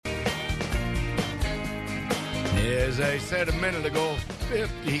As I said a minute ago,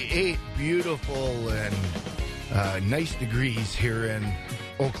 58 beautiful and nice degrees here in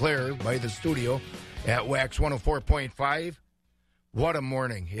Eau Claire by the studio at Wax 104.5. What a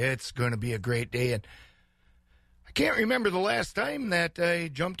morning. It's going to be a great day. And I can't remember the last time that I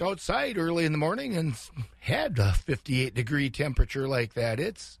jumped outside early in the morning and had a 58-degree temperature like that.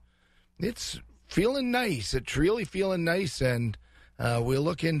 It's feeling nice. It's really feeling nice. And we'll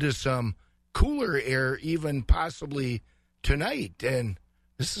look into some cooler air even possibly tonight. And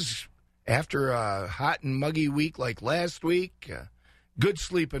this is after a hot and muggy week like last week. Good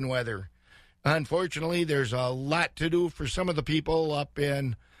sleeping weather. Unfortunately, there's a lot to do for some of the people up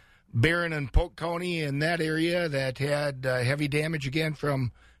in Barron and Polk County in that area that had heavy damage again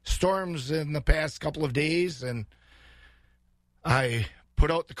from storms in the past couple of days. And I put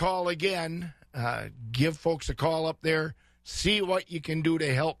out the call again. Give folks a call up there. See what you can do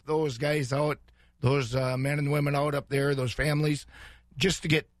to help those guys out, those men and women out up there, those families, just to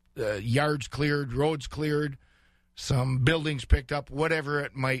get yards cleared, roads cleared, some buildings picked up, whatever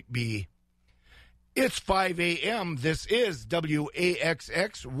it might be. It's 5 a.m. This is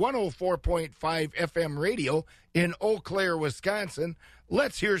WAXX 104.5 FM radio in Eau Claire, Wisconsin.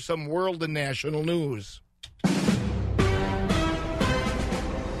 Let's hear some world and national news.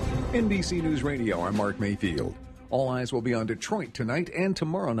 NBC News Radio, I'm Mark Mayfield. All eyes will be on Detroit tonight and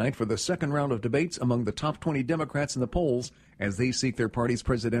tomorrow night for the second round of debates among the top 20 Democrats in the polls as they seek their party's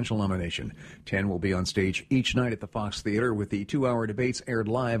presidential nomination. 10 will be on stage each night at the Fox Theater, with the 2-hour debates aired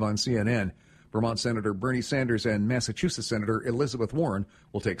live on CNN. Vermont Senator Bernie Sanders and Massachusetts Senator Elizabeth Warren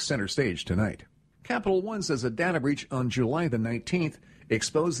will take center stage tonight. Capital One says a data breach on July the 19th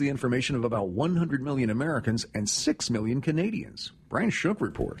exposed the information of about 100 million Americans and 6 million Canadians. Brian Shook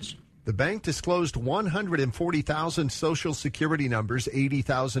reports. The bank disclosed 140,000 Social Security numbers,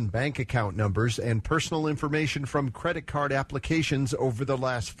 80,000 bank account numbers, and personal information from credit card applications over the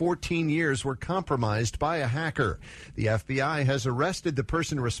last 14 years were compromised by a hacker. The FBI has arrested the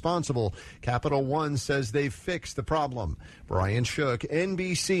person responsible. Capital One says they've fixed the problem. Brian Shook,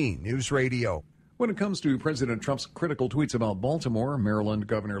 NBC News Radio. When it comes to President Trump's critical tweets about Baltimore, Maryland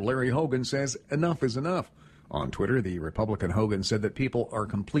Governor Larry Hogan says enough is enough. On Twitter, the Republican Hogan said that people are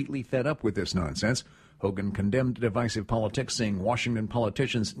completely fed up with this nonsense. Hogan condemned divisive politics, saying Washington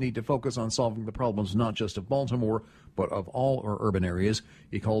politicians need to focus on solving the problems not just of Baltimore, but of all our urban areas.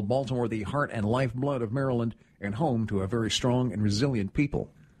 He called Baltimore the heart and lifeblood of Maryland and home to a very strong and resilient people.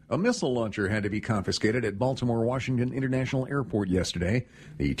 A missile launcher had to be confiscated at Baltimore-Washington International Airport yesterday.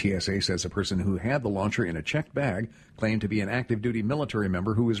 The TSA says a person who had the launcher in a checked bag claimed to be an active-duty military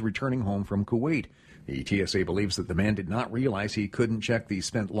member who is returning home from Kuwait. The TSA believes that the man did not realize he couldn't check the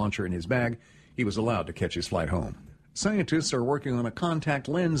spent launcher in his bag. He was allowed to catch his flight home. Scientists are working on a contact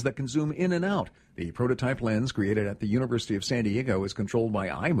lens that can zoom in and out. The prototype lens created at the University of San Diego is controlled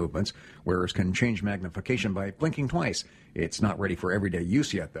by eye movements. Wearers can change magnification by blinking twice. It's not ready for everyday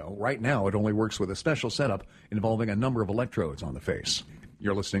use yet, though. Right now, it only works with a special setup involving a number of electrodes on the face.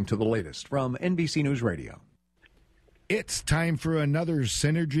 You're listening to the latest from NBC News Radio. It's time for another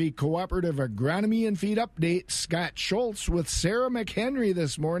Synergy Cooperative Agronomy and Feed Update. Scott Schultz with Sarah McHenry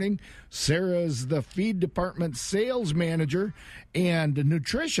this morning. Sarah is the Feed Department Sales Manager and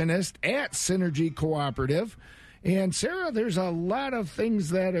Nutritionist at Synergy Cooperative. And Sarah, there's a lot of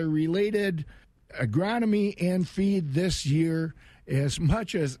things that are related, agronomy and feed this year as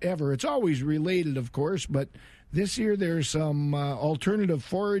much as ever. It's always related, of course, but this year there's some alternative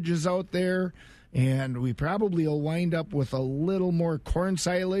forages out there. And we probably will wind up with a little more corn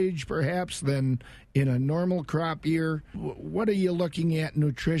silage, perhaps, than in a normal crop year. What are you looking at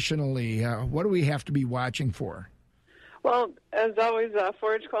nutritionally? What do we have to be watching for? Well, as always,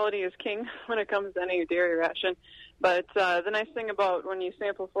 forage quality is king when it comes to any dairy ration. But the nice thing about when you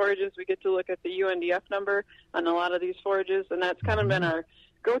sample forages, we get to look at the UNDF number on a lot of these forages, and that's kind of been our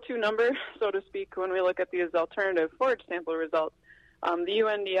go-to number, so to speak, when we look at these alternative forage sample results. The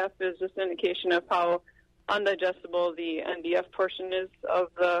UNDF is just an indication of how undigestible the NDF portion is of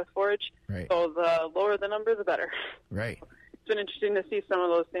the forage. Right. So the lower the number, the better. Right. It's been interesting to see some of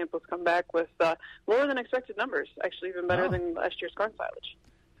those samples come back with lower than expected numbers, actually even better than last year's corn silage.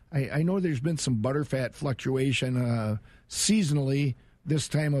 I know there's been some butterfat fluctuation seasonally this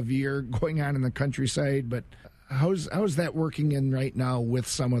time of year going on in the countryside, but how's that working in right now with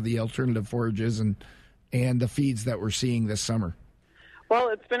some of the alternative forages and the feeds that we're seeing this summer? Well,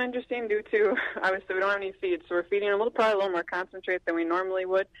 it's been interesting due to, obviously, we don't have any feed, so we're feeding probably a little more concentrate than we normally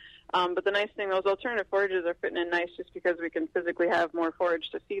would. But the nice thing, those alternative forages are fitting in nice just because we can physically have more forage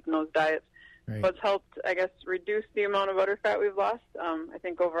to feed in those diets. Right. So it's helped, I guess, reduce the amount of butterfat we've lost. I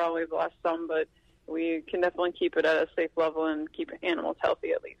think overall we've lost some, but we can definitely keep it at a safe level and keep animals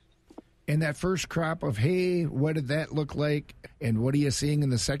healthy at least. And that first crop of hay, what did that look like? And what are you seeing in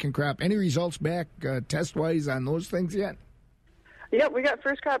the second crop? Any results back test-wise on those things yet? Yeah, we got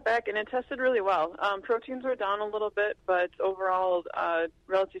first crop back, and it tested really well. Proteins were down a little bit, but overall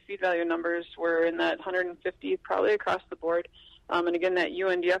relative feed value numbers were in that 150 probably across the board. And again, that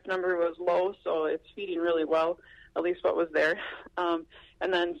UNDF number was low, so it's feeding really well, at least what was there. And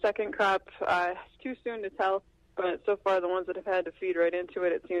then second crop, it's too soon to tell, but so far the ones that have had to feed right into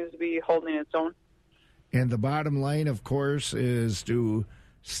it, it seems to be holding its own. And the bottom line, of course, is to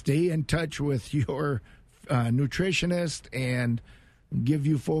stay in touch with your nutritionist and give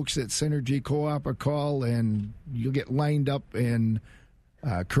you folks at Synergy Co-op a call, and you'll get lined up in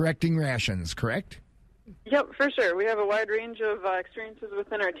correcting rations, correct? Yep, for sure. We have a wide range of experiences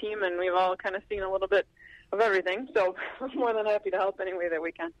within our team, and we've all kind of seen a little bit of everything, so I'm more than happy to help any way that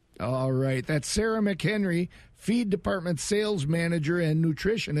we can. All right. That's Sarah McHenry, Feed Department Sales Manager and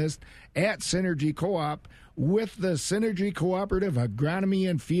Nutritionist at Synergy Co-op with the Synergy Cooperative Agronomy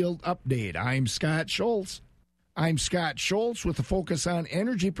and Field Update. I'm Scott Schultz. I'm Scott Schultz with the Focus on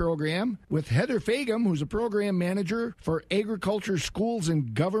Energy program with Heather Fagum, who's a program manager for agriculture, schools,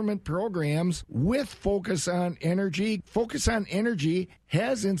 and government programs with Focus on Energy. Focus on Energy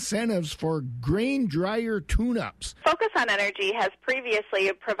has incentives for grain dryer tune-ups. Focus on Energy has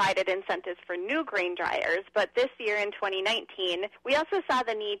previously provided incentives for new grain dryers, but this year in 2019, we also saw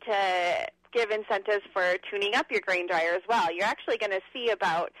the need to give incentives for tuning up your grain dryer as well. You're actually going to see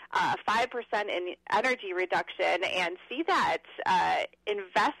about 5% in energy reduction and see that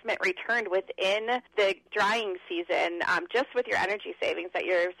investment returned within the drying season just with your energy savings that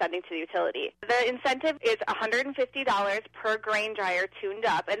you're sending to the utility. The incentive is $150 per grain dryer tuned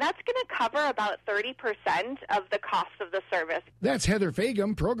up, and that's going to cover about 30% of the cost of the service. That's Heather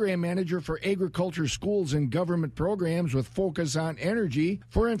Fagum, Program Manager for Agriculture, Schools, and Government Programs with Focus on Energy.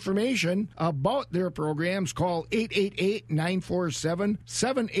 For information about their programs, call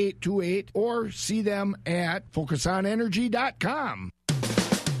 888-947-7828 or see them at focusonenergy.com.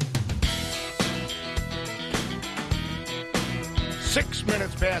 6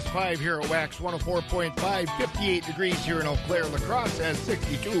 minutes past 5 here at Wax 104.5, 58 degrees here in Eau Claire. La Crosse has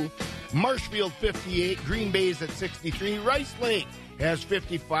 62, Marshfield 58, Green Bay's at 63, Rice Lake has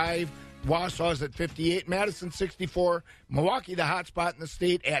 55, Wausau's at 58, Madison 64, Milwaukee, the hot spot in the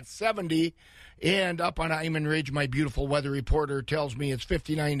state, at 70. And up on Iman Ridge, my beautiful weather reporter tells me it's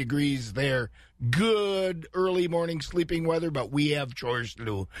 59 degrees there. Good early morning sleeping weather, but we have chores to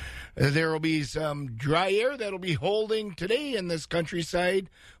do. There will be some dry air that'll be holding today in this countryside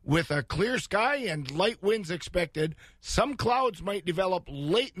with a clear sky and light winds expected. Some clouds might develop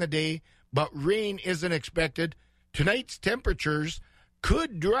late in the day, but rain isn't expected. Tonight's temperatures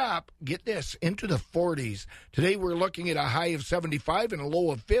could drop, get this, into the 40s. Today we're looking at a high of 75 and a low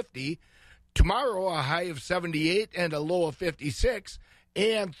of 50. Tomorrow, a high of 78 and a low of 56.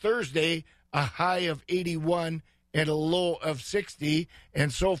 And Thursday, a high of 81 and a low of 60.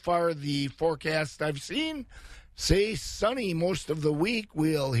 And so far, the forecast I've seen say sunny most of the week.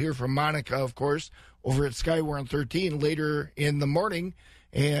 We'll hear from Monica, of course, over at Skywarn 13 later in the morning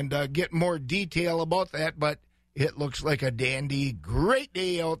and get more detail about that. But it looks like a dandy, great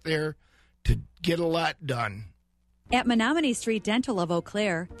day out there to get a lot done. At Menominee Street Dental of Eau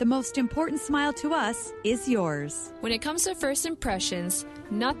Claire, the most important smile to us is yours. When it comes to first impressions,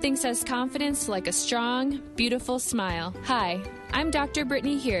 nothing says confidence like a strong, beautiful smile. Hi, I'm Dr.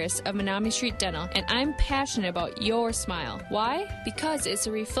 Brittany Harris of Menominee Street Dental, and I'm passionate about your smile. Why? Because it's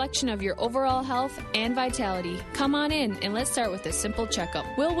a reflection of your overall health and vitality. Come on in and let's start with a simple checkup.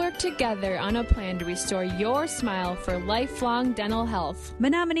 We'll work together on a plan to restore your smile for lifelong dental health.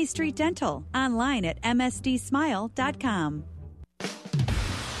 Menominee Street Dental, online at msdsmile.com.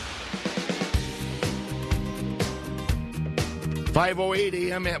 5:08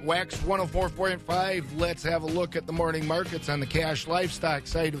 a.m. at Wax 104.5. Let's have a look at the morning markets on the cash livestock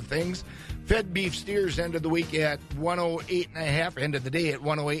side of things. Fed beef steers ended the week at 108.5, ended the day at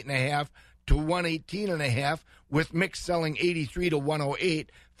 108.5 to 118.5, with mixed selling 83 to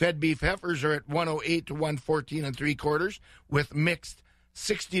 108. Fed beef heifers are at 108 to 114 3/4, with mixed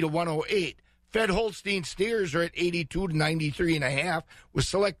 60 to 108. Fed Holstein steers are at 82 to 93.5, with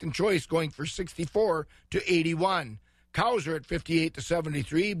select and choice going for 64 to 81. Cows are at 58 to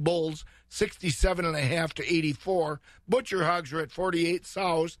 73, bulls 67.5 to 84. Butcher hogs are at 48,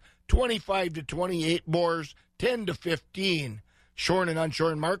 sows 25 to 28, boars 10 to 15. Shorn and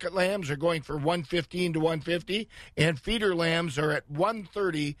unshorn market lambs are going for 115 to 150, and feeder lambs are at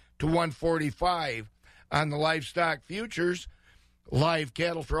 130 to 145. On the livestock futures, Live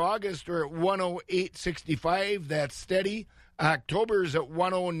cattle for August are at 108.65. That's steady. October is at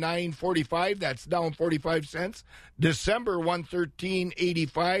 109.45. That's down 45 cents. December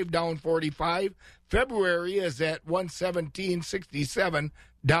 113.85, down 45. February is at 117.67,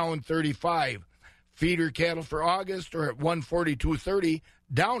 down 35. Feeder cattle for August are at 142.30,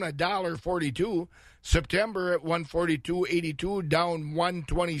 down $1.42. September at 142.82, down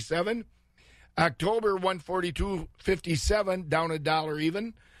 127. October 142.57, down $1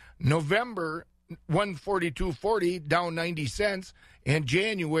 even. November 142.40, down 90 cents, and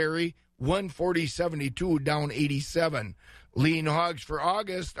January 140.72, down 87. Lean hogs for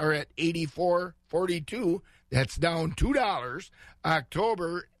August are at 84.42. That's down $2.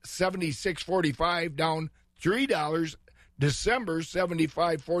 October 76.45, down $3. December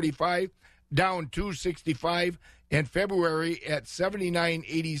 75.45, down $2.65, and February at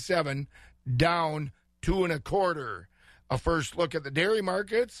 79.87, down $2.25. A first look at the dairy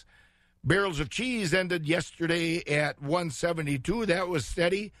markets. Barrels of cheese ended yesterday at 172. That was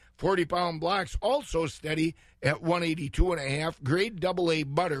steady. 40-pound blocks also steady at 182.5. Grade AA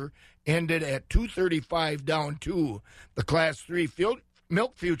butter ended at 235, down 2. The Class 3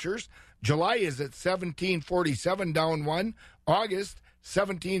 milk futures, July is at 17.47, down 1. August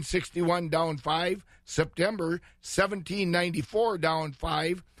 17.61, down 5. September 17.94, down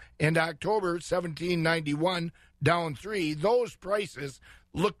 5. And October 17.91, down 3. Those prices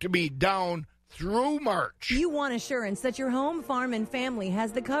look to be down through March. You want assurance that your home, farm, and family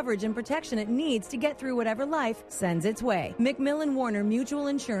has the coverage and protection it needs to get through whatever life sends its way. McMillan Warner Mutual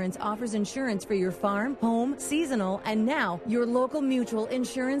Insurance offers insurance for your farm, home, seasonal, and now your local mutual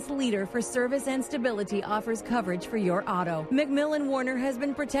insurance leader for service and stability offers coverage for your auto. McMillan Warner has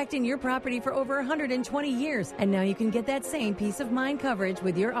been protecting your property for over 120 years, and now you can get that same peace of mind coverage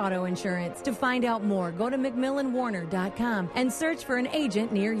with your auto insurance. To find out more, go to McMillanWarner.com and search for an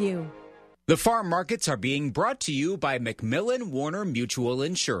agent near you. The farm markets are being brought to you by McMillan Warner Mutual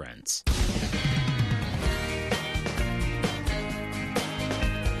Insurance.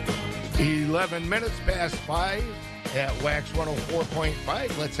 11 minutes past 5 at Wax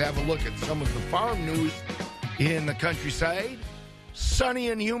 104.5. Let's have a look at some of the farm news in the countryside. Sunny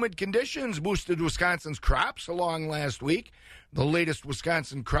and humid conditions boosted Wisconsin's crops along last week. The latest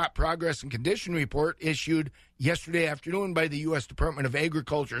Wisconsin Crop Progress and Condition Report issued yesterday afternoon by the U.S. Department of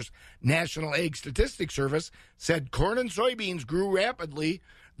Agriculture's National Ag Statistics Service said corn and soybeans grew rapidly,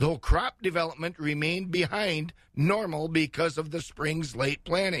 though crop development remained behind normal because of the spring's late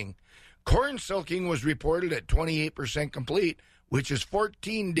planting. Corn silking was reported at 28% complete, which is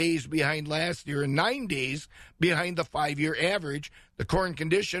 14 days behind last year and 9 days behind the 5-year average. The corn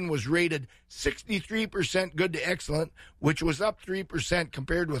condition was rated 63% good to excellent, which was up 3%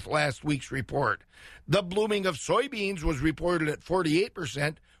 compared with last week's report. The blooming of soybeans was reported at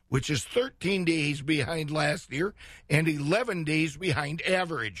 48%, which is 13 days behind last year and 11 days behind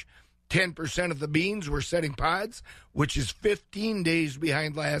average. 10% of the beans were setting pods, which is 15 days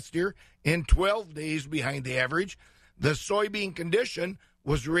behind last year and 12 days behind the average. The soybean condition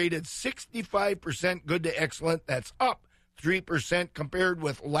was rated 65% good to excellent. That's up 3% compared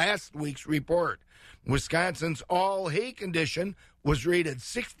with last week's report. Wisconsin's all hay condition was rated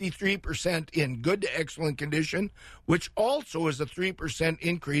 63% in good to excellent condition, which also is a 3%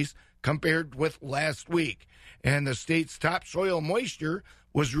 increase compared with last week. And the state's topsoil moisture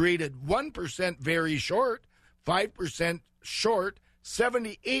was rated 1% very short, 5% short,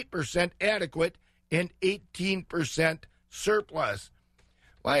 78% adequate, and 18% surplus.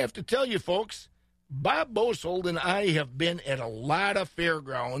 Well, I have to tell you, folks, Bob Bosold and I have been at a lot of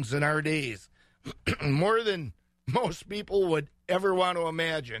fairgrounds in our days, more than most people would ever want to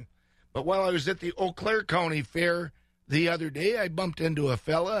imagine. But while I was at the Eau Claire County Fair the other day, I bumped into a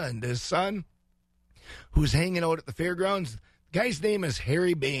fella and his son who's hanging out at the fairgrounds. The guy's name is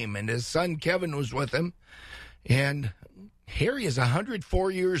Harry Boehm, and his son Kevin was with him. And Harry is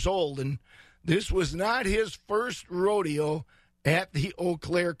 104 years old, and this was not his first rodeo at the Eau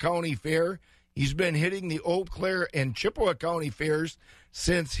Claire County Fair. He's been hitting the Eau Claire and Chippewa County Fairs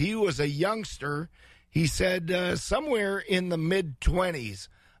since he was a youngster. He said somewhere in the mid-20s,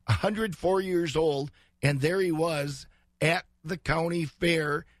 104 years old, and there he was at the county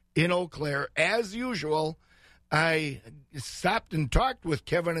fair in Eau Claire. As usual, I stopped and talked with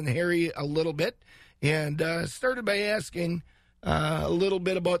Kevin and Harry a little bit and started by asking a little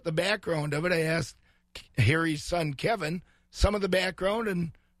bit about the background of it. I asked Harry's son, Kevin, some of the background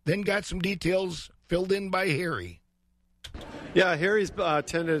and then got some details filled in by Harry. Yeah, Harry's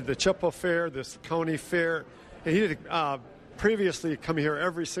attended the Chippewa Fair, this county fair. And he did previously come here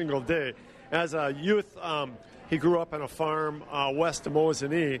every single day. As a youth, he grew up on a farm west of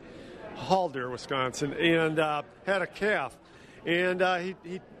Mosinee, Halder, Wisconsin, and had a calf. And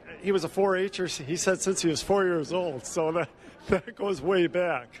he was a 4-H'er, he said, since he was 4 years old, so that goes way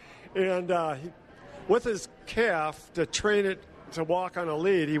back. And with his calf, to train it to walk on a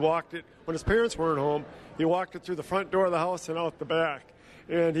lead, he walked it, when his parents weren't home, he walked it through the front door of the house and out the back.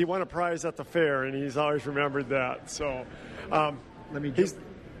 And he won a prize at the fair, and he's always remembered that. So let me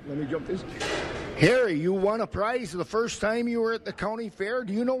jump this. Harry, you won a prize the first time you were at the county fair.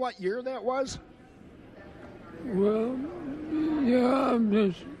 Do you know what year that was? Well, yeah,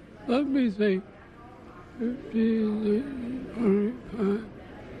 let me think. 15,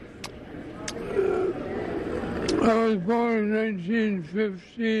 I was born in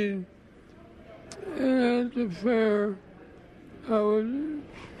 1915, and at the fair, I was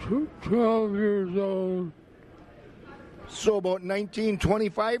 12 years old. So about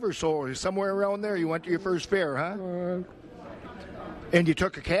 1925 or so, somewhere around there, you went to your first fair, huh? And you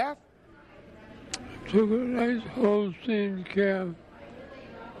took a calf? Took a nice Holstein calf,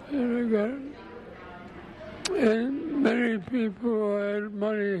 and I got it. And many people who had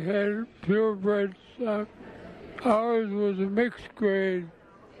money had purebred stock. Ours was a mixed grade,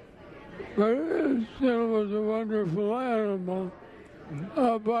 but it still was a wonderful animal.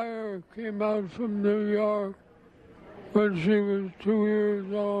 A buyer came out from New York when she was 2 years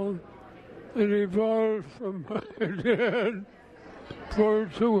old, and he bought it from my dad for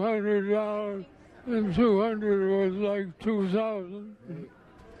 $200, and $200 was like $2,000.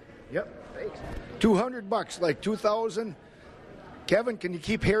 Yep, thanks. $200, like $2,000. Kevin, can you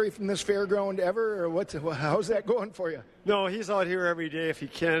keep Harry from this fairground ever, or how's that going for you? No, he's out here every day if he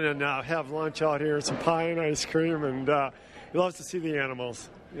can, and have lunch out here, some pie and ice cream, and he loves to see the animals.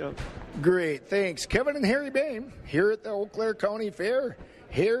 Yeah. Great, thanks. Kevin and Harry Bain here at the Eau Claire County Fair.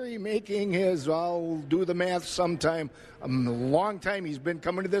 Harry making his, I'll do the math sometime, a long time he's been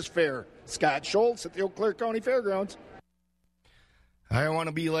coming to this fair. Scott Schultz at the Eau Claire County Fairgrounds. I want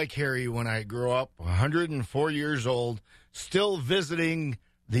to be like Harry when I grow up, 104 years old, still visiting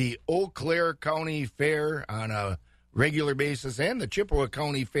the Eau Claire County Fair on a regular basis, and the Chippewa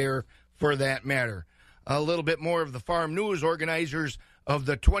County Fair for that matter. A little bit more of the farm news. Organizers of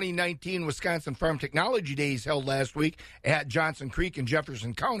the 2019 Wisconsin Farm Technology Days held last week at Johnson Creek in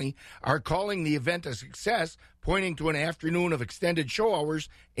Jefferson County are calling the event a success, pointing to an afternoon of extended show hours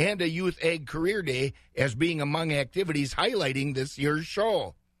and a Youth Ag Career Day as being among activities highlighting this year's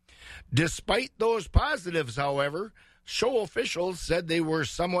show. Despite those positives, however, show officials said they were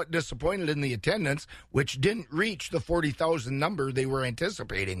somewhat disappointed in the attendance, which didn't reach the 40,000 number they were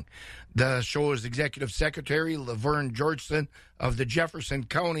anticipating. The show's executive secretary, Laverne Georgeson of the Jefferson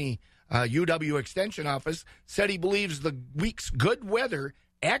County UW Extension Office, said he believes the week's good weather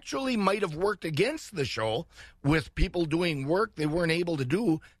actually might have worked against the show, with people doing work they weren't able to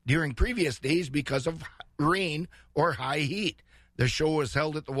do during previous days because of rain or high heat. The show was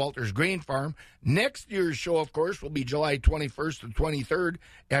held at the Walters Grain Farm. Next year's show, of course, will be July 21st to 23rd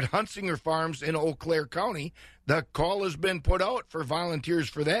at Huntsinger Farms in Eau Claire County. The call has been put out for volunteers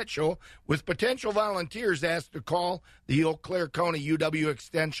for that show, with potential volunteers asked to call the Eau Claire County UW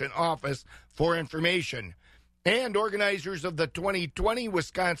Extension office for information. And organizers of the 2020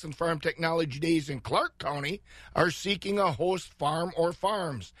 Wisconsin Farm Technology Days in Clark County are seeking a host farm or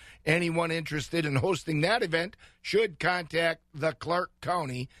farms. Anyone interested in hosting that event should contact the Clark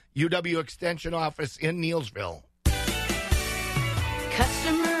County UW Extension office in Neillsville.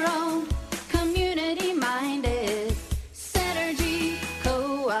 Customer-owned, community-minded, Synergy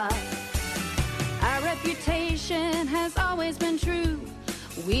Co-op. Our reputation has always been true.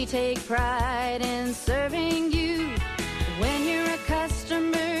 We take pride in serving you. When you're a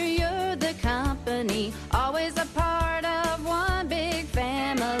customer, you're the company. Always a part of one big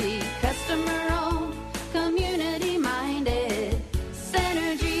family. Customer-owned, community-minded,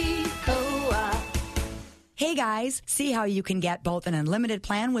 Synergy Co-op. Hey guys, see how you can get both an unlimited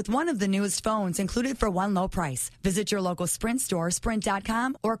plan with one of the newest phones included for one low price. Visit your local Sprint store,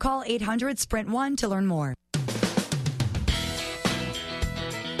 sprint.com, or call 800-SPRINT-1 to learn more.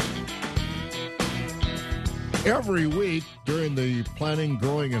 Every week during the planting,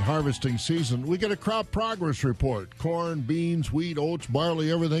 growing, and harvesting season, we get a crop progress report. Corn, beans, wheat, oats,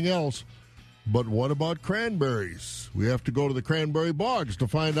 barley, everything else. But what about cranberries? We have to go to the cranberry bogs to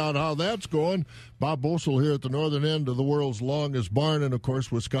find out how that's going. Bob Boesel here at the northern end of the world's longest barn, and, of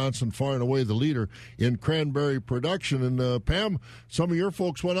course, Wisconsin far and away the leader in cranberry production. And, Pam, some of your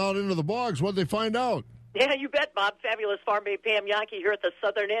folks went out into the bogs. What did they find out? Yeah, you bet, Bob. Fabulous farm babe Pam Yankee here at the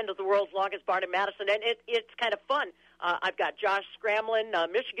southern end of the world's longest barn in Madison, and it's kind of fun. I've got Josh Scramlin,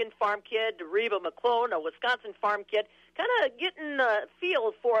 Michigan farm kid, Reba McClone, a Wisconsin farm kid, kind of getting a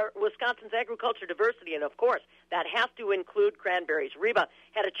feel for Wisconsin's agriculture diversity. And, of course, that has to include cranberries. Reba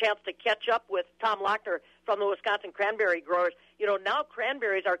had a chance to catch up with Tom Lochner from the Wisconsin Cranberry Growers. You know, now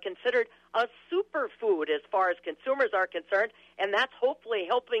cranberries are considered a superfood as far as consumers are concerned, and that's hopefully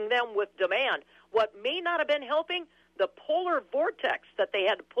helping them with demand. What may not have been helping, the polar vortex that they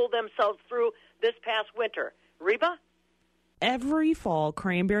had to pull themselves through this past winter. Reba? Every fall,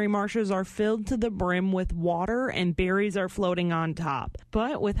 cranberry marshes are filled to the brim with water and berries are floating on top.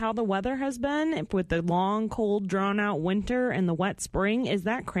 But with how the weather has been, with the long, cold, drawn-out winter and the wet spring, is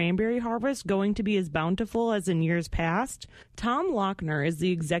that cranberry harvest going to be as bountiful as in years past? Tom Lochner is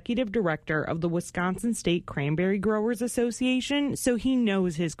the executive director of the Wisconsin State Cranberry Growers Association, so he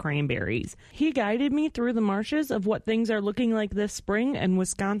knows his cranberries. He guided me through the marshes of what things are looking like this spring and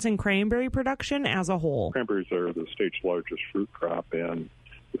Wisconsin cranberry production as a whole. Cranberries are the state's largest fruit crop, and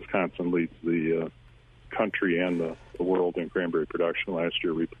Wisconsin leads the country and the world in cranberry production. Last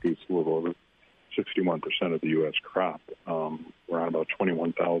year we produced a little over 61% of the U.S. crop. We're on about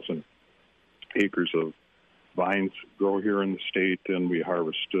 21,000 acres of vines grow here in the state, and we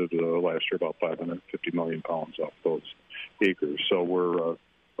harvested last year about 550 million pounds off those acres. So we're a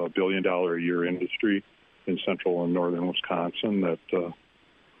 $1 billion a year industry in central and northern Wisconsin that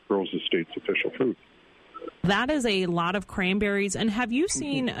grows the state's official fruit. That is a lot of cranberries. And have you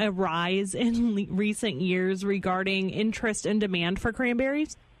seen a rise in recent years regarding interest and demand for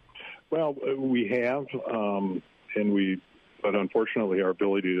cranberries? Well, we have, but unfortunately our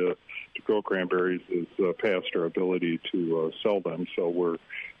ability to grow cranberries is past our ability to sell them. So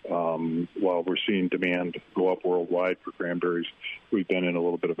while we're seeing demand go up worldwide for cranberries, we've been in a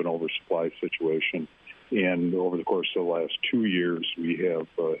little bit of an oversupply situation. And over the course of the last 2 years, we have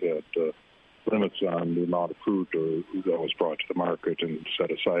had limits on the amount of fruit that was brought to the market and set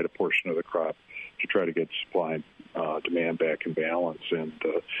aside a portion of the crop to try to get supply and demand back in balance and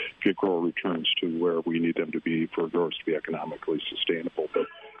get grower returns to where we need them to be for growers to be economically sustainable. But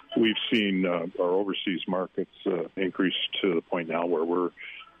we've seen our overseas markets increase to the point now where we're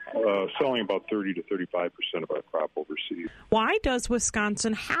selling about 30 to 35% of our crop overseas. Why does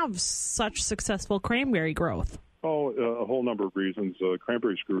Wisconsin have such successful cranberry growth? Oh, a whole number of reasons.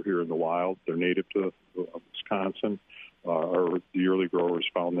 Cranberries grew here in the wild. They're native to Wisconsin. The early growers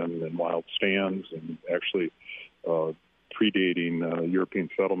found them in wild stands, and actually predating European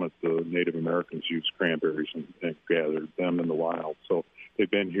settlement, the Native Americans used cranberries and gathered them in the wild. So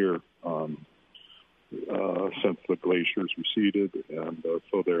they've been here since the glaciers receded, and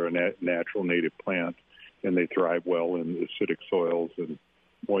so they're a natural native plant, and they thrive well in acidic soils and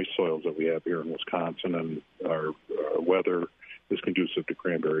moist soils that we have here in Wisconsin, and our weather is conducive to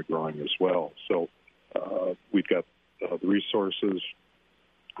cranberry growing as well. So we've got the resources,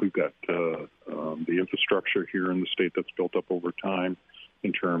 we've got the infrastructure here in the state that's built up over time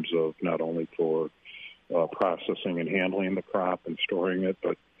in terms of not only for processing and handling the crop and storing it,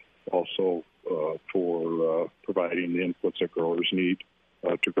 but also for providing the inputs that growers need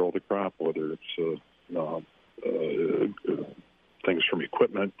to grow the crop, whether it's things from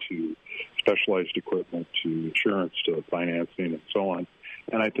equipment to specialized equipment to insurance to financing and so on.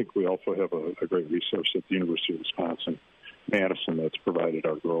 And I think we also have a great resource at the University of Wisconsin-Madison that's provided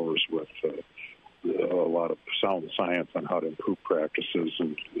our growers with a lot of sound science on how to improve practices.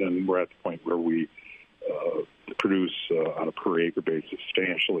 And we're at the point where we produce on a per acre basis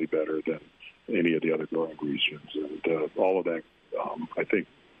substantially better than any of the other growing regions. And all of that, I think,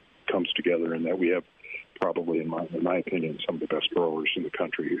 comes together in that we have probably, in my opinion, some of the best growers in the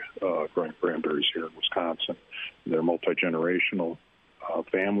country growing cranberries here in Wisconsin. They're multi-generational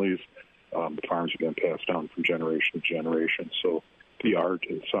families. The farms have been passed down from generation to generation. So the art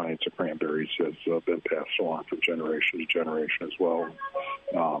and science of cranberries has been passed along from generation to generation as well.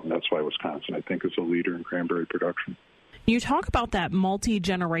 That's why Wisconsin, I think, is a leader in cranberry production. You talk about that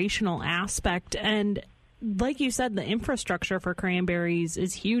multi-generational aspect, and like you said, the infrastructure for cranberries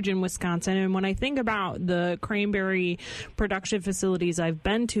is huge in Wisconsin. And when I think about the cranberry production facilities I've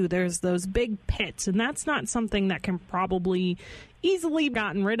been to, there's those big pits, and that's not something that can probably easily be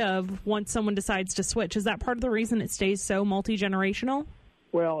gotten rid of once someone decides to switch. Is that part of the reason it stays so multi-generational?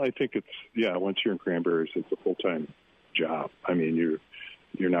 Well, I think once you're in cranberries, it's a full-time job. I mean,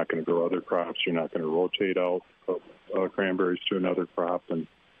 you're not going to grow other crops. You're not going to rotate out cranberries to another crop, and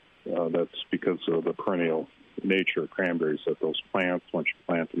that's because of the perennial nature of cranberries, that those plants, once you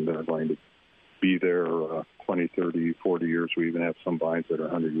plant them, they're going to be there 20, 30, 40 years. We even have some vines that are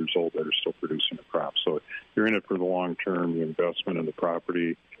 100 years old that are still producing a crop. So you're in it for the long term, the investment in the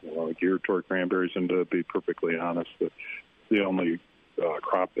property, geared toward cranberries. And to be perfectly honest, the only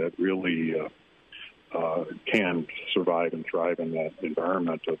crop that really can survive and thrive in that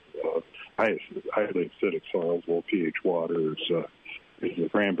environment of highly acidic soils, low pH waters, is the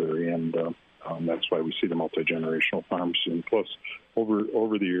cranberry, and that's why we see the multi-generational farms. And plus,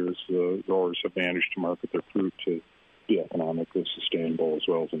 over the years, the growers have managed to market their fruit to be economically sustainable as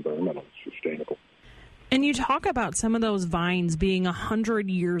well as environmentally sustainable. And you talk about some of those vines being 100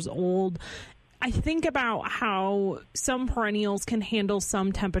 years old. I think about how some perennials can handle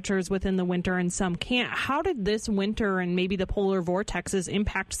some temperatures within the winter and some can't. How did this winter and maybe the polar vortexes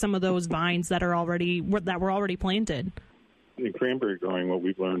impact some of those vines that were already planted? In cranberry growing, what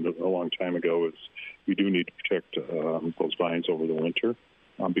we've learned a long time ago is we do need to protect those vines over the winter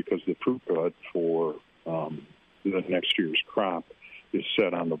because the fruit bud for the next year's crop is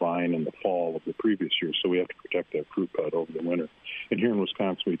set on the vine in the fall of the previous year, so we have to protect that fruit bud over the winter. And here in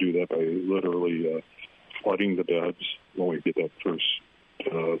Wisconsin, we do that by literally flooding the beds when we get that first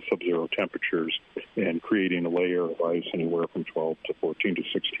sub-zero temperatures and creating a layer of ice anywhere from 12 to 14 to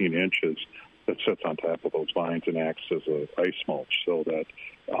 16 inches that sits on top of those vines and acts as an ice mulch so that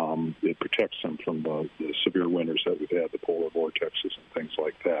it protects them from the severe winters that we've had, the polar vortexes and things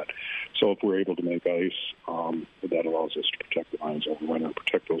like that. So if we're able to make ice, that allows us to protect the vines over winter and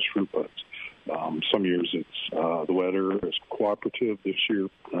protect those fruit buds. Some years it's the weather is cooperative. This year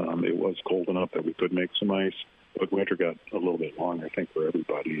it was cold enough that we could make some ice, but winter got a little bit long, I think, for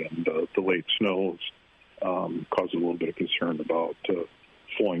everybody. And the late snows caused a little bit of concern about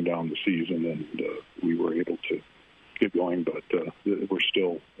slowing down the season, and we were able to get going, but we're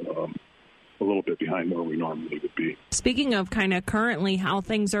still a little bit behind where we normally would be. Speaking of kind of currently how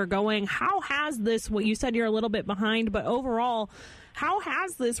things are going, how has this, what you said you're a little bit behind, but overall, how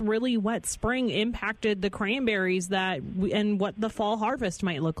has this really wet spring impacted the cranberries and what the fall harvest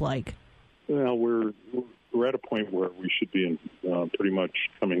might look like? Well, we're at a point where we should be pretty much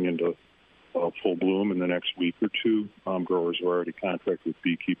coming into full bloom in the next week or two. Growers have already contracted with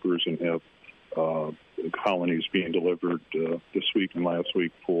beekeepers and have colonies being delivered this week and last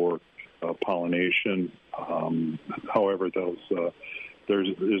week for pollination. However, there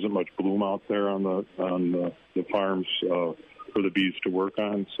isn't much bloom out there on the farms for the bees to work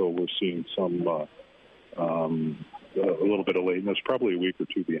on, so we're seeing some a little bit of lateness, probably a week or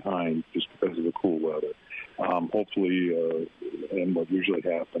two behind just because of the cool weather. Hopefully, and what usually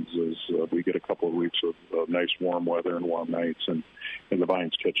happens is we get a couple of weeks of nice warm weather and warm nights, and the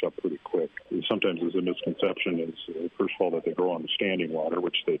vines catch up pretty quick. And sometimes there's a misconception is, first of all, that they grow on the standing water,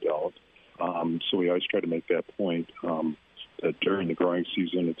 which they don't. So we always try to make that point that during the growing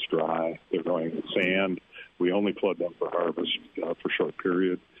season it's dry. They're growing in sand. We only flood them for harvest for a short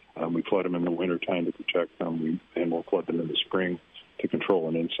period. We flood them in the wintertime to protect them, and we'll flood them in the spring to control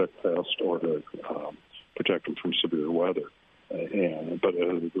an insect pest or to protect them from severe weather. But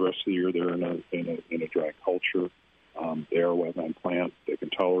the rest of the year they're in a dry culture. They are a wetland plant. They can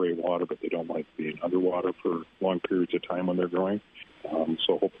tolerate water, but they don't like being underwater for long periods of time when they're growing.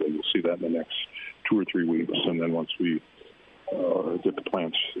 So hopefully we'll see that in the next 2 or 3 weeks, and then once we get the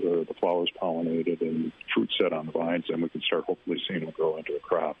plants, the flowers pollinated and fruit set on the vines, then we can start hopefully seeing them grow into a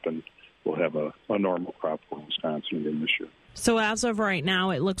crop, and we'll have a normal crop for Wisconsin again this year. So as of right now,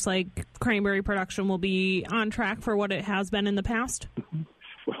 it looks like cranberry production will be on track for what it has been in the past?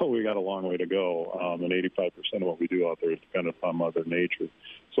 Well, we got a long way to go, and 85% of what we do out there is dependent upon Mother Nature.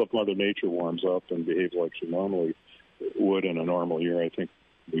 So if Mother Nature warms up and behaves like she normally would in a normal year, I think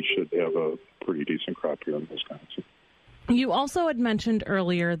we should have a pretty decent crop here in Wisconsin. You also had mentioned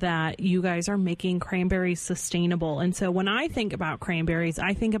earlier that you guys are making cranberries sustainable. And so when I think about cranberries,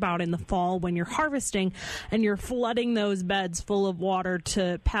 I think about in the fall when you're harvesting and you're flooding those beds full of water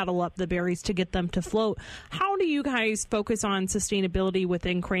to paddle up the berries to get them to float. How do you guys focus on sustainability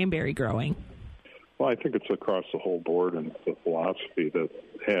within cranberry growing? Well, I think it's across the whole board, and the philosophy that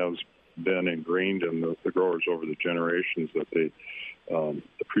has been ingrained in the growers over the generations that they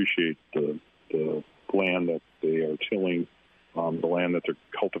appreciate the land that they are tilling, the land that they're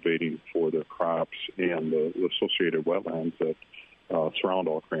cultivating for their crops, and the associated wetlands that surround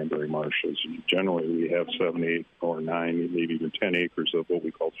all cranberry marshes. Generally, we have 7, 8, or 9, maybe even 10 acres of what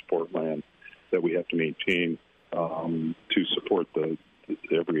we call support land that we have to maintain to support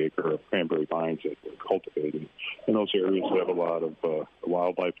every acre of cranberry vines that we're cultivating. And those areas have a lot of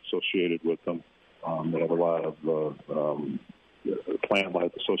wildlife associated with them. They have a lot of plant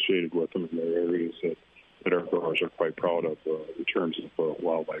life associated with them in their areas that that our growers are quite proud of in terms of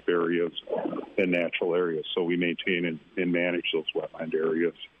wildlife areas and natural areas. So we maintain and manage those wetland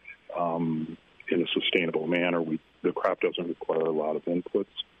areas in a sustainable manner. The crop doesn't require a lot of inputs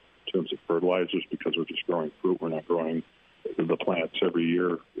in terms of fertilizers because we're just growing fruit. We're not growing the plants every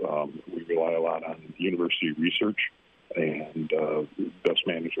year. We rely a lot on university research and best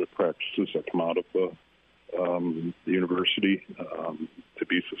management practices that come out of the university to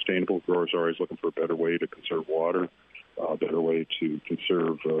be sustainable. Growers are always looking for a better way to conserve water, a better way to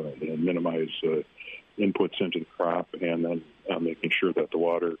conserve and minimize inputs into the crop, and then making sure that the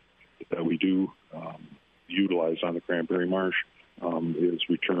water that we do utilize on the cranberry marsh is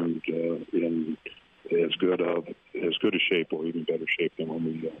returned in as good a shape or even better shape than when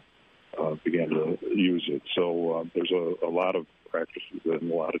we began to use it. So there's a lot of practices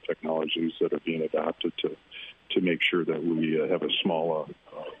and a lot of technologies that are being adopted to make sure that we have as small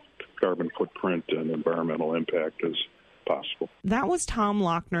carbon footprint and environmental impact as possible. That was Tom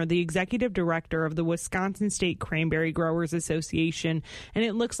Lochner, the executive director of the Wisconsin State Cranberry Growers Association. And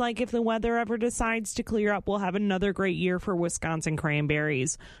it looks like if the weather ever decides to clear up, we'll have another great year for Wisconsin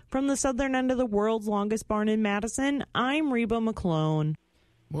cranberries. From the southern end of the world's longest barn in Madison, I'm Reba McClone.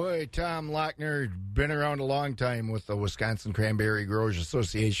 Boy, Tom Lochner, been around a long time with the Wisconsin Cranberry Growers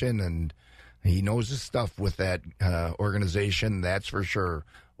Association, and he knows his stuff with that organization, that's for sure.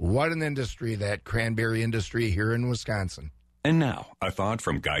 What an industry, that cranberry industry here in Wisconsin. And now, a thought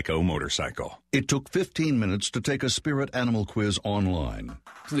from Geico Motorcycle. It took 15 minutes to take a spirit animal quiz online.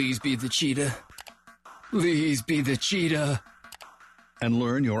 Please be the cheetah. Please be the cheetah. And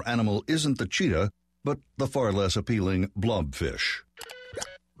learn your animal isn't the cheetah, but the far less appealing blobfish.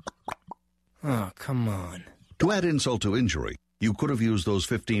 Oh, come on. To add insult to injury, you could have used those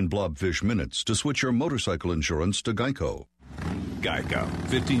 15 blobfish minutes to switch your motorcycle insurance to Geico. Geico.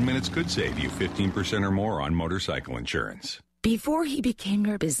 15 minutes could save you 15% or more on motorcycle insurance. Before he became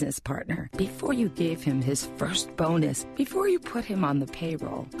your business partner, before you gave him his first bonus, before you put him on the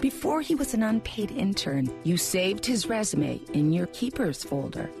payroll, before he was an unpaid intern, you saved his resume in your Keepers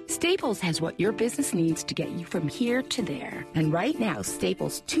folder. Staples has what your business needs to get you from here to there. And right now,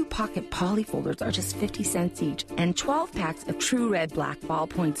 Staples 2-pocket poly folders are just 50 cents each, and 12 packs of True Red Black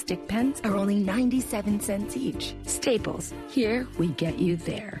ballpoint stick pens are only 97 cents each. Staples, here we get you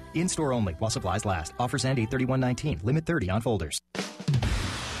there. In-store only while supplies last. Offers end 8/31/19. Limit 30 on folders.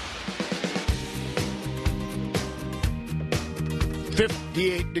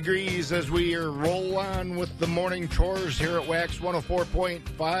 58 degrees as we roll on with the morning chores here at Wax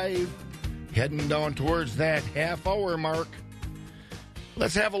 104.5. Heading down towards that half-hour mark.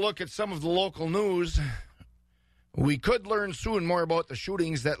 Let's have a look at some of the local news. We could learn soon more about the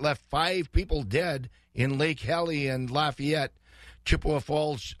shootings that left 5 people dead in Lake Hallie and Lafayette. Chippewa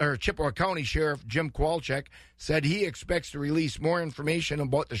County Sheriff Jim Kowalczyk said he expects to release more information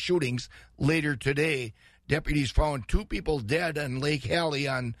about the shootings later today. Deputies found 2 people dead in Lake Hallie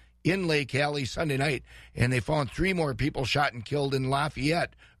Sunday night, and they found 3 more people shot and killed in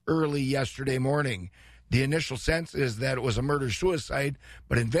Lafayette early yesterday morning. The initial sense is that it was a murder-suicide,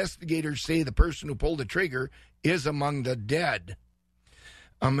 but investigators say the person who pulled the trigger is among the dead.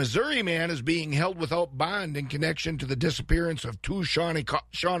 A Missouri man is being held without bond in connection to the disappearance of 2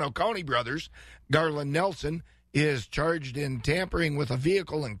 Shawano County brothers. Garland Nelson is charged in tampering with a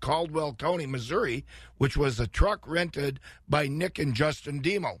vehicle in Caldwell County, Missouri, which was a truck rented by Nick and Justin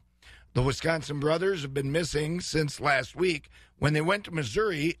Demel. The Wisconsin brothers have been missing since last week when they went to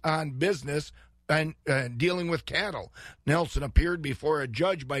Missouri on business and dealing with cattle. Nelson appeared before a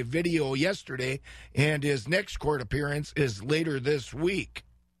judge by video yesterday, and his next court appearance is later this week.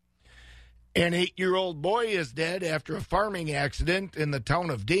 An 8-year-old boy is dead after a farming accident in the town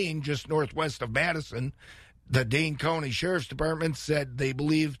of Dane, just northwest of Madison. The Dane County Sheriff's Department said they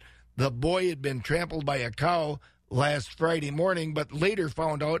believed the boy had been trampled by a cow last Friday morning, but later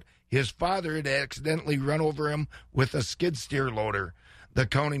found out his father had accidentally run over him with a skid steer loader. The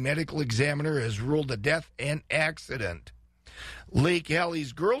county medical examiner has ruled the death an accident. Lake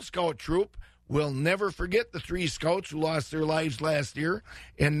Hallie's Girl Scout troop will never forget the 3 scouts who lost their lives last year,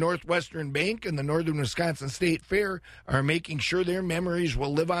 and Northwestern Bank and the Northern Wisconsin State Fair are making sure their memories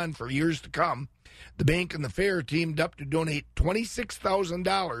will live on for years to come. The bank and the fair teamed up to donate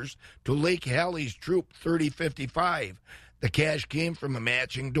 $26,000 to Lake Hallie's Troop 3055. The cash came from a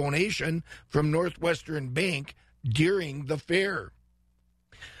matching donation from Northwestern Bank during the fair.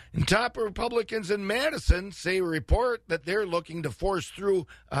 And top Republicans in Madison say a report that they're looking to force through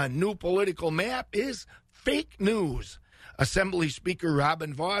a new political map is fake news. Assembly Speaker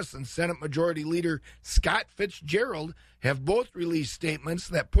Robin Vos and Senate Majority Leader Scott Fitzgerald have both released statements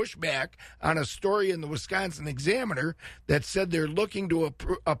that push back on a story in the Wisconsin Examiner that said they're looking to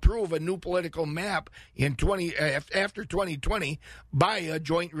approve a new political map in after 2020 by a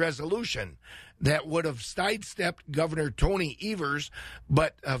joint resolution that would have sidestepped Governor Tony Evers,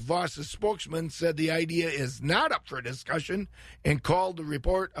 but Voss's spokesman said the idea is not up for discussion and called the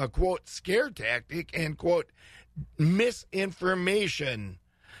report a, quote, scare tactic and, quote, misinformation.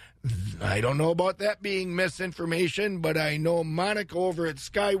 I don't know about that being misinformation, but I know Monica over at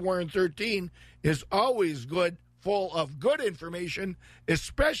Skywarn 13 is always full of good information,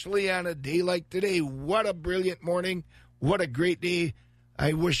 especially on a day like today. What a brilliant morning. What a great day.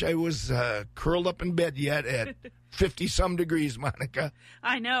 I wish I was curled up in bed yet at 50-some degrees, Monica.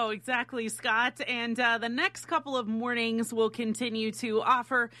 I know, exactly, Scott. And the next couple of mornings will continue to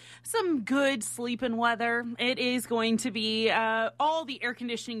offer some good sleeping weather. It is going to be all the air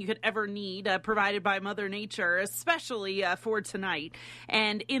conditioning you could ever need provided by Mother Nature, especially for tonight.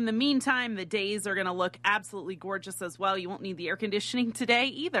 And in the meantime, the days are going to look absolutely gorgeous as well. You won't need the air conditioning today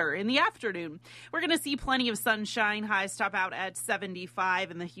either. In the afternoon, we're going to see plenty of sunshine. Highs top out at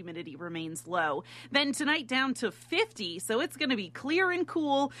 75, and the humidity remains low. Then tonight down to 50, so it's going to be clear and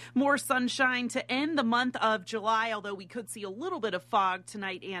cool, more sunshine to end the month of July, although we could see a little bit of fog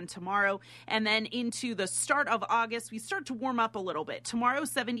tonight and tomorrow. And then into the start of August, we start to warm up a little bit. Tomorrow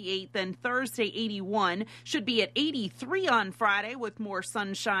 78, then Thursday 81, should be at 83 on Friday with more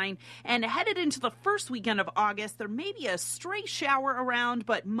sunshine. And headed into the first weekend of August, there may be a stray shower around,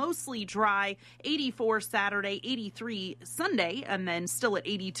 but mostly dry. 84 Saturday, 83 Sunday, and then still at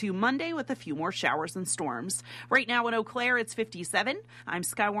 82 Monday with a few more showers and storms. Right now in Eau Claire, it's 57. I'm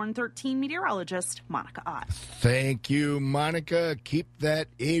Skywarn 13 meteorologist Monica Ott. Thank you, Monica. Keep that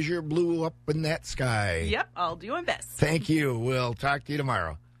azure blue up in that sky. Yep, I'll do my best. Thank you. We'll talk to you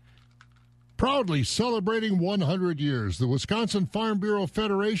tomorrow. Proudly celebrating 100 years, the Wisconsin Farm Bureau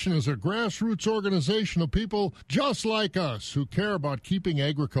Federation is a grassroots organization of people just like us who care about keeping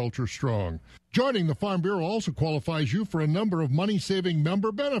agriculture strong. Joining the Farm Bureau also qualifies you for a number of money-saving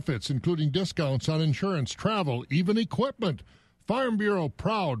member benefits, including discounts on insurance, travel, even equipment. Farm Bureau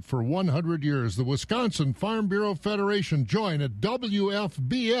proud for 100 years. The Wisconsin Farm Bureau Federation. Join at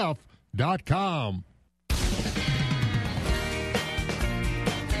WFBF.com.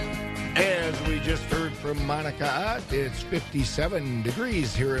 As we just heard from Monica Ott, it's 57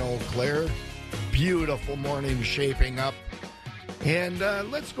 degrees here in Eau Claire. Beautiful morning shaping up. And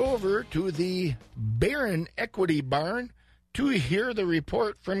let's go over to the Barron Equity Barn to hear the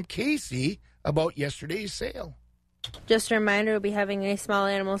report from Casey about yesterday's sale. Just a reminder, we'll be having a small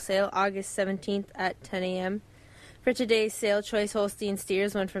animal sale August 17th at 10 a.m. For today's sale, choice Holstein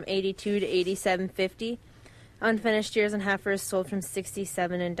steers went from $82 to $87.50. Unfinished steers and heifers sold from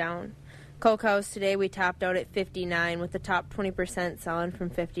 $67 and down. Cull cows today we topped out at $59, with the top 20% selling from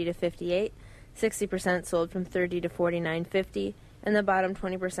 $50 to $58, 60% sold from $30 to $49.50, and the bottom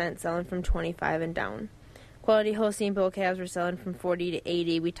 20% selling from $25 and down. Quality Holstein bull calves were selling from $40 to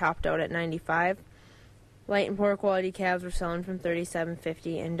 $80. We topped out at $95. Light and poor quality calves were selling from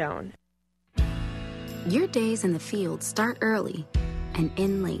 $37.50 and down. Your days in the field start early and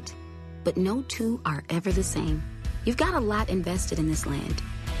end late, but no two are ever the same. You've got a lot invested in this land,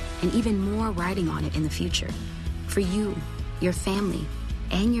 and even more riding on it in the future. For you, your family,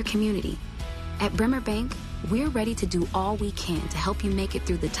 and your community. At Bremer Bank, we're ready to do all we can to help you make it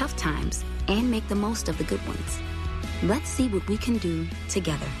through the tough times and make the most of the good ones. Let's see what we can do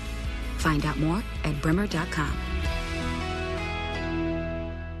together. Find out more at Bremer.com.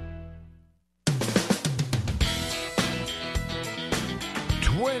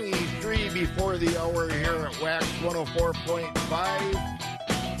 Before the hour here at Wax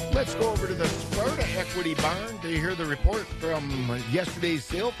 104.5. Let's go over to the Sparta Equity Barn to hear the report from yesterday's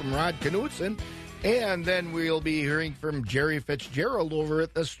sale from Rod Knutson. And then we'll be hearing from Jerry Fitzgerald over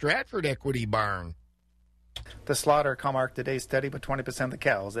at the Stratford Equity Barn. The slaughter cow mark today steady with 20% of the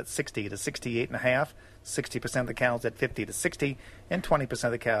cows at 60 to 68.5, 60% of the cows at 50 to 60, and 20%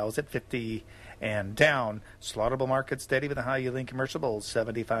 of the cows at 50 and down. Slaughterable market steady with the high-yielding commercial bulls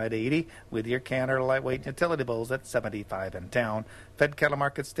 75 to 80, with your canner lightweight utility bulls at 75 and down. Fed cattle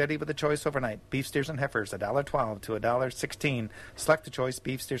market steady with the choice overnight. Beef steers and heifers $1.12 to $1.16. Select the choice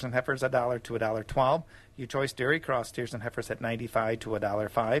beef steers and heifers $1 to $1.12. Your choice dairy cross steers and heifers at $95 to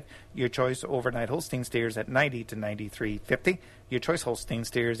 $1.05. Your choice overnight Holstein steers at $90 to $93.50. Your choice Holstein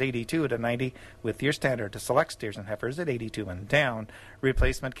steers 82 to 90, with your standard to select steers and heifers at 82 and down.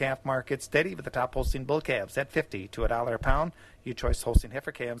 Replacement calf market steady with the top Holstein bull calves at 50 to $1 a pound. Your choice Holstein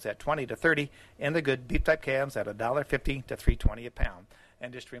heifer calves at 20 to 30, and the good beef type calves at $1.50 to $3.20 a pound.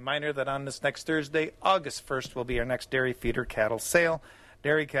 And just a reminder that on this next Thursday, August 1st, will be our next dairy feeder cattle sale.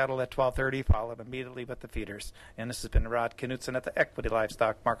 Dairy cattle at 12:30, followed immediately with the feeders. And this has been Rod Knutson at the Equity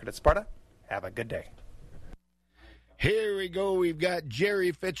Livestock Market at Sparta. Have a good day. Here we go. We've got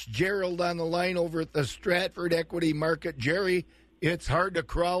Jerry Fitzgerald on the line over at the Stratford Equity Market. Jerry, it's hard to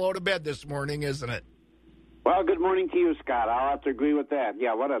crawl out of bed this morning, isn't it? Well, good morning to you, Scott. I'll have to agree with that.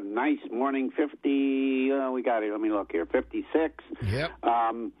 Yeah, what a nice morning. 50, we got it. Let me look here. 56. Yep.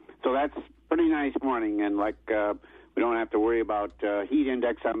 So that's pretty nice morning. And like we don't have to worry about heat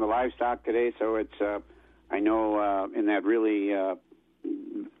index on the livestock today. So it's, I know in that really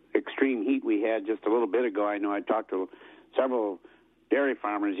extreme heat we had just a little bit ago, I know I talked to several dairy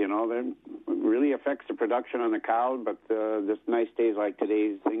farmers, you know, that really affects the production on the cow. But this nice days like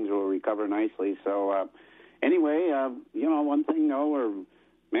today's, things will recover nicely. So, anyway, you know, one thing, though,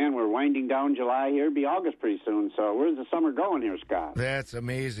 we're winding down July here. It'll be August pretty soon. So where's the summer going here, Scott? That's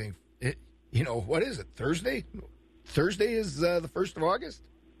amazing. You know, what is it, Thursday? Thursday is the 1st of August?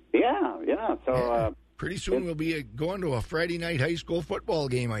 Yeah. So pretty soon we'll be going to a Friday night high school football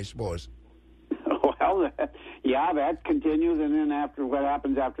game, I suppose. Well, yeah, that continues, and then after what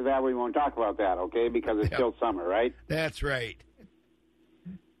happens after that, we won't talk about that, okay, because it's still summer, right? That's right.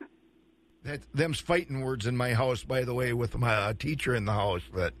 Them's fighting words in my house, by the way, with my teacher in the house,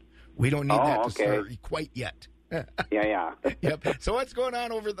 but we don't need that to start quite yet. Yeah. Yep. So what's going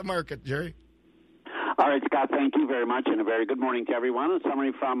on over at the market, Jerry? All right, Scott, thank you very much, and a very good morning to everyone. A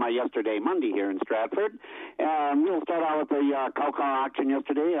summary from yesterday, Monday, here in Stratford. We'll start out with the cow auction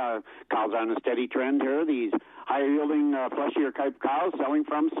yesterday. Cows on a steady trend here. These higher-yielding, fleshier type cows selling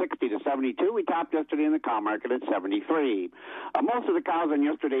from 60 to 72. We topped yesterday in the cow market at 73. Most of the cows on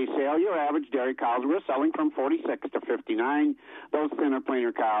yesterday's sale, your average dairy cows, were selling from 46 to 59. Those thinner,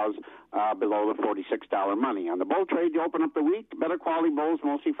 plainer cows below the $46 money. On the bull trade, you open up the week, better quality bulls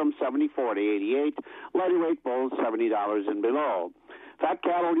mostly from 74 to 88. Lighter weight bulls, $70 and below. Fat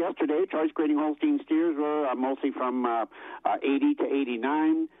cattle yesterday, choice grading Holstein steers were mostly from 80 to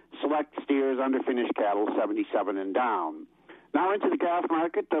 89. Select steers, underfinished cattle, 77 and down. Now into the calf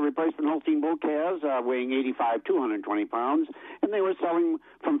market, the replacement Holstein bull calves weighing 85 to 120 pounds, and they were selling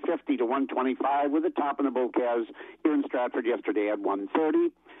from 50 to 125, with the top in the bull calves here in Stratford yesterday at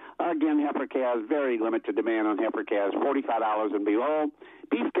 130. Again, heifer calves, very limited demand on heifer calves, $45 and below.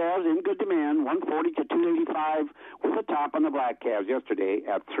 Beef calves in good demand, 140 to 285, with the top on the black calves yesterday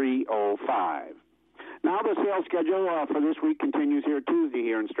at 305. Now the sales schedule for this week continues here Tuesday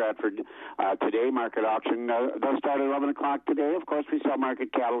here in Stratford. Today, market auction does start at 11 o'clock today. Of course, we sell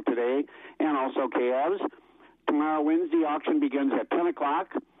market cattle today and also calves. Tomorrow, Wednesday, auction begins at 10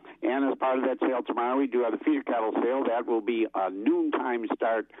 o'clock. And as part of that sale tomorrow, we do have the feeder cattle sale. That will be a noontime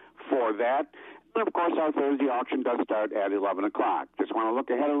start for that. And, of course, our Thursday auction does start at 11 o'clock. Just want to look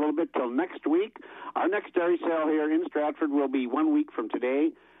ahead a little bit till next week. Our next dairy sale here in Stratford will be 1 week from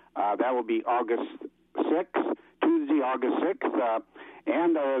today. That will be August 6th, Tuesday, August 6th.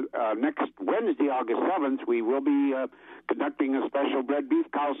 And next Wednesday, August 7th, we will be conducting a special bred beef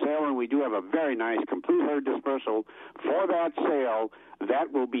cow sale, and we do have a very nice complete herd dispersal for that sale.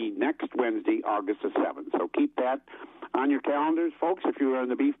 That will be next Wednesday, August the 7th. So keep that on your calendars, folks. If you are in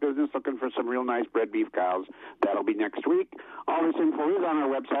the beef business looking for some real nice bred beef cows, that'll be next week. All this info is on our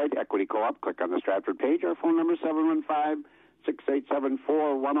website, Equity Co-op. Click on the Stratford page. Our phone number is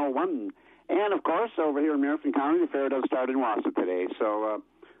 715-687-4101. And, of course, over here in Marathon County, the fair does start in Wausau today. So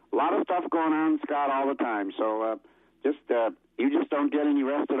a lot of stuff going on, Scott, all the time. So you just don't get any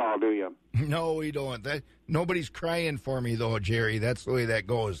rest at all, do you? No, we don't. Nobody's crying for me, though, Jerry. That's the way that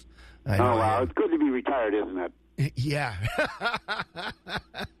goes. Wow. It's good to be retired, isn't it? Yeah.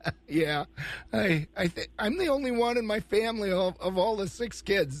 Yeah. I'm the only one in my family of all the 6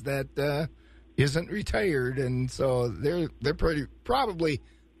 kids that isn't retired. And so they're probably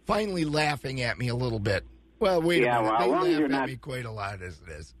finally laughing at me a little bit. Well, wait a minute. Well, they laugh at me quite a lot as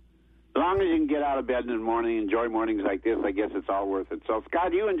it is. As long as you can get out of bed in the morning, enjoy mornings like this, I guess it's all worth it. So,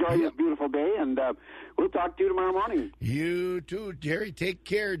 Scott, you enjoy this beautiful day, and we'll talk to you tomorrow morning. You too, Jerry. Take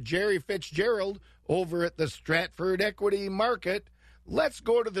care. Jerry Fitzgerald over at the Stratford Equity Market. Let's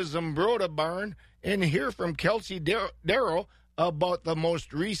go to the Zumbrota barn and hear from Kelsey Darrow about the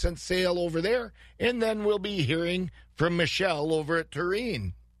most recent sale over there, and then we'll be hearing from Michelle over at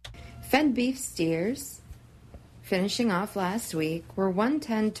Tureen. Fed beef steers, finishing off last week, were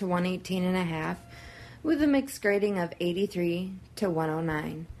 110 to 118.5, with a mixed grading of 83 to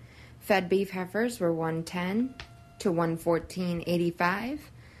 109. Fed beef heifers were 110 to 114.85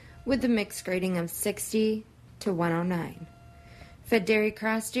 with a mixed grading of 60 to 109. Fed dairy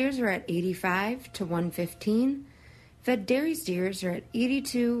cross steers are at 85 to 115. Fed dairy steers are at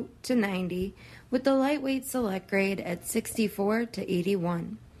 82 to 90 with the lightweight select grade at 64 to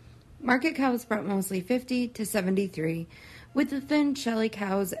 81. Market cows brought mostly 50 to 73 with the thin Shelly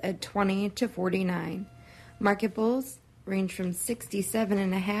cows at 20 to 49. Market bulls range from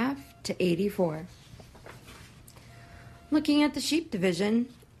 67.5 to 84. Looking at the sheep division,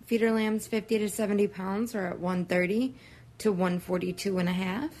 feeder lambs 50 to 70 pounds are at 130 to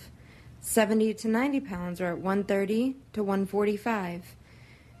 142.5. 70 to 90 pounds are at 130 to 145.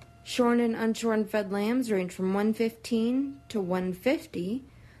 Shorn and unshorn fed lambs range from 115 to 150.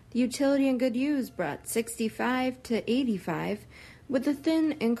 The utility and good ewes brought 65 to 85, with the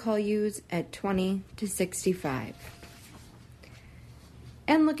thin and cull ewes at 20 to 65.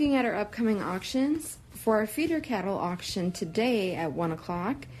 And looking at our upcoming auctions, for our feeder cattle auction today at 1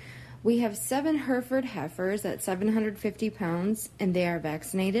 o'clock, we have 7 Hereford heifers at 750 pounds, and they are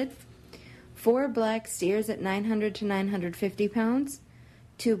vaccinated. 4 black steers at 900 to 950 pounds,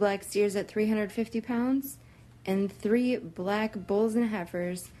 2 black steers at 350 pounds, and 3 black bulls and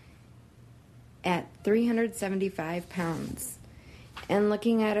heifers at 375 pounds. And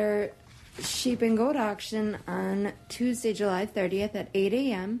looking at our sheep and goat auction on Tuesday, July 30th at 8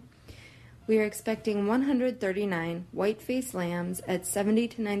 a.m., we are expecting 139 white-faced lambs at 70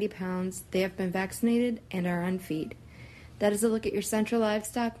 to 90 pounds. They have been vaccinated and are on feed. That is a look at your Central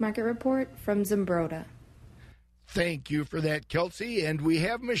Livestock Market Report from Zimbrota. Thank you for that, Kelsey. And we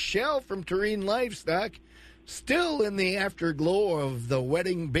have Michelle from Tureen Livestock, still in the afterglow of the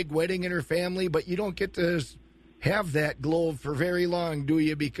wedding, big wedding in her family, but you don't get to have that glow for very long, do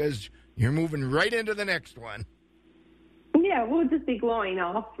you? Because you're moving right into the next one. Yeah, we'll just be glowing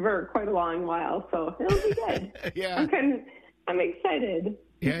off for quite a long while, so it'll be good. Yeah. I'm excited.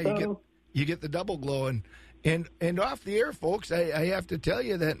 Yeah, so. you get the double glow. And off the air, folks, I have to tell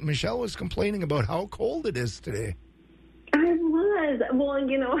you that Michelle was complaining about how cold it is today. I was. Well,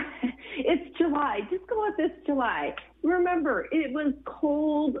 it's July. Just go with this July. Remember, it was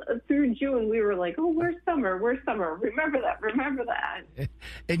cold through June. We were like, oh, where's summer? Where's summer? Remember that.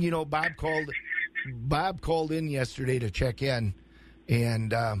 And, Bob called in yesterday to check in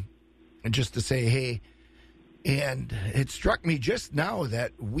and just to say, hey, and it struck me just now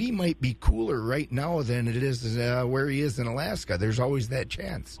that we might be cooler right now than it is where he is in Alaska. There's always that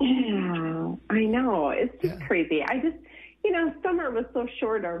chance. Yeah, I know. It's just crazy. I just, summer was so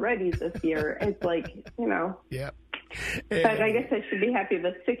short already this year. It's like, Yeah. But I guess I should be happy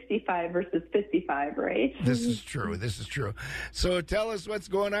with 65 versus 55, right? This is true. So tell us what's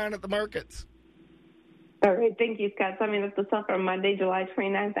going on at the markets. All right, thank you, Scott. So with the sell from Monday, July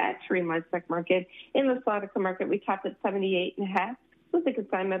 29th at Tureen Livestock Market. In the Slaughter market, we topped at 78.5 with a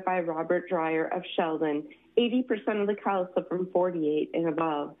consignment by Robert Dreyer of Sheldon. 80% of the cows sold from 48 and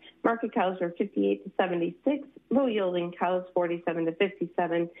above. Market cows are 58 to 76. Low yielding cows 47 to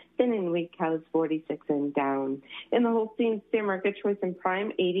 57. Thin and weak cows 46 and down. In the Holstein steer market, choice and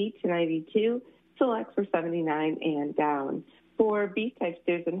prime 80 to 92. Selects were 79 and down. For beef type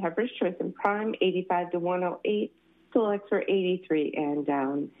steers and heifers, choice and prime 85 to 108. Selects were 83 and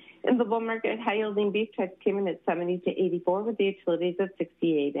down. In the bull market, high yielding beef types came in at 70 to 84 with the utilities of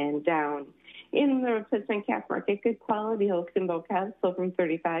 68 and down. In the replacement calf market, good quality Holstein bull calves sold from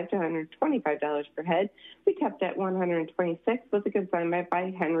 $35 to $125 per head. We kept at $126 with a consignment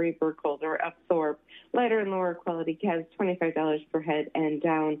by Henry Burkholder of Thorpe. Lighter and lower quality calves $25 per head and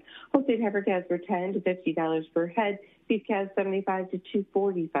down. Holstein heifer calves were $10 to $50 per head. Beef calves $75 to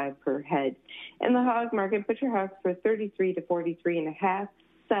 $245 per head. In the hog market, butcher hogs were 33 to 43.5.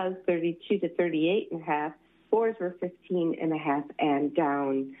 Sows 32 to 38.5. Boars were 15.5 and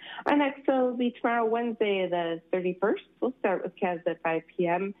down. Our next show will be tomorrow, Wednesday, the 31st. We'll start with calves at 5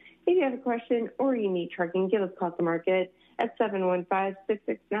 p.m. If you have a question or you need trucking, give us a call at the market at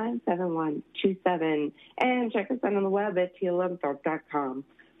 715-669-7127. And check us out on the web at t11thorpe.com.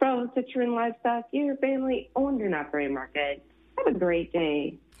 For all of Tureen Livestock, your family-owned and operated market. Have a great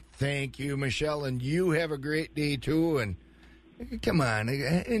day. Thank you, Michelle, and you have a great day, too. And come on,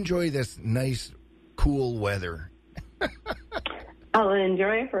 enjoy this nice, cool weather. I'll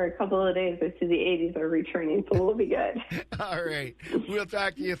enjoy it for a couple of days. I see the 80s are returning, so we'll be good. All right. We'll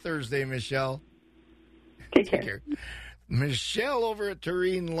talk to you Thursday, Michelle. Take care. Michelle over at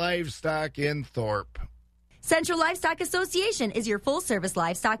Tureen Livestock in Thorpe. Central Livestock Association is your full-service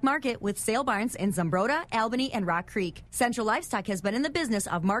livestock market with sale barns in Zumbrota, Albany, and Rock Creek. Central Livestock has been in the business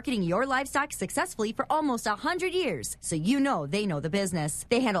of marketing your livestock successfully for almost 100 years, so you know they know the business.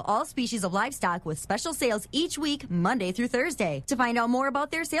 They handle all species of livestock with special sales each week, Monday through Thursday. To find out more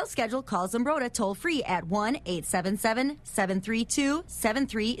about their sales schedule, call Zumbrota toll-free at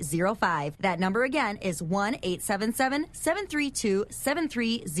 1-877-732-7305. That number again is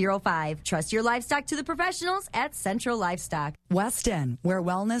 1-877-732-7305. Trust your livestock to the professionals at Central Livestock. Weston, where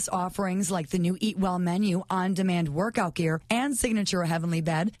wellness offerings like the new Eat Well menu, on-demand workout gear, and signature Heavenly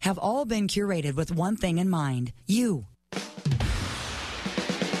Bed have all been curated with one thing in mind: you.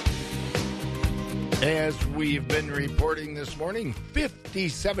 As we've been reporting this morning,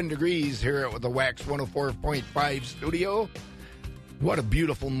 57 degrees here at the Wax 104.5 studio. What a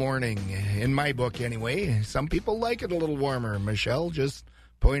beautiful morning, in my book anyway. Some people like it a little warmer. Michelle just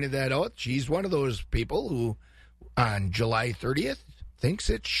pointed that out. She's one of those people who, on July 30th, thinks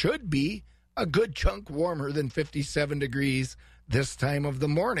it should be a good chunk warmer than 57 degrees this time of the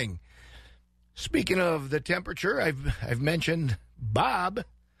morning. Speaking of the temperature, I've mentioned Bob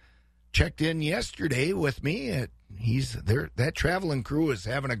checked in yesterday with me. He's there. That traveling crew is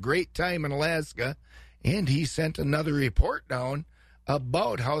having a great time in Alaska, and he sent another report down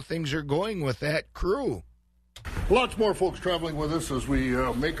about how things are going with that crew. Lots more folks traveling with us as we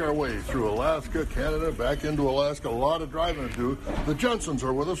make our way through Alaska, Canada, back into Alaska. A lot of driving to do. The Jensens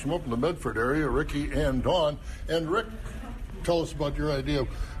are with us from up in the Medford area, Ricky and Dawn. And Rick, tell us about your idea of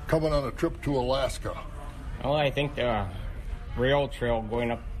coming on a trip to Alaska. Well, I think the rail trail going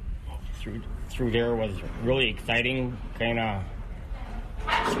up through there was really exciting, kind of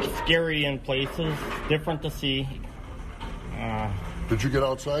scary in places, different to see. Did you get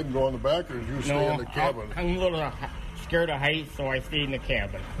outside and go on the back, or did you stay in the cabin? I'm a little scared of heights, so I stayed in the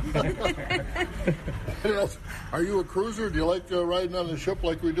cabin. Are you a cruiser? Do you like riding on the ship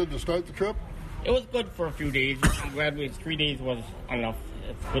like we did to start the trip? It was good for a few days. I'm glad 3 days was enough.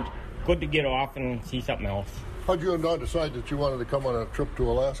 It's good to get off and see something else. How'd you and Dawn decide that you wanted to come on a trip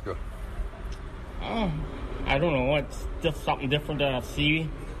to Alaska? I don't know. It's just something different to see,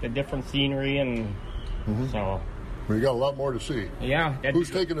 the different scenery, and so... Well, you got a lot more to see. Yeah.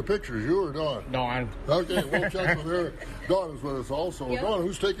 Who's taking the pictures, you or Dawn? Dawn. Okay, we'll check with her. Dawn is with us also. Yep. Dawn,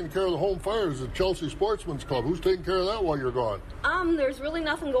 who's taking care of the home fires at Chelsea Sportsman's Club? Who's taking care of that while you're gone? There's really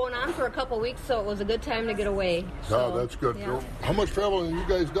nothing going on for a couple of weeks, so it was a good time to get away. So, that's good. Yeah. How much traveling have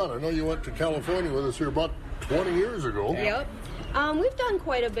you guys done? I know you went to California with us here about 20 years ago. Yep. We've done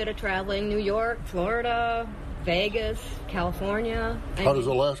quite a bit of traveling. New York, Florida, Vegas, California. How does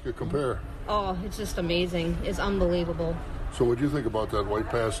Alaska compare? Oh, it's just amazing. It's unbelievable. So what do you think about that White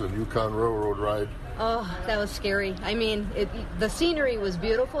Pass and Yukon Railroad ride? Oh, that was scary. I mean, the scenery was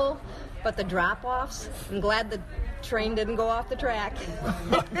beautiful, but the drop-offs, I'm glad the train didn't go off the track.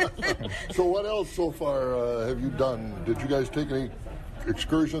 So what else so far have you done? Did you guys take any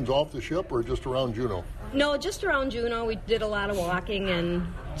excursions off the ship or just around Juneau? No, just around Juneau. We did a lot of walking and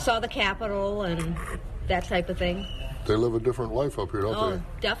saw the Capitol and that type of thing. They live a different life up here, don't they? Oh,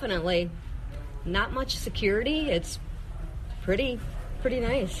 definitely. Not much security. It's pretty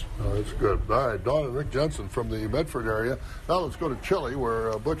nice. Oh, that's good. All right, Dawn and Rick Jensen from the Medford area. Now let's go to Chile,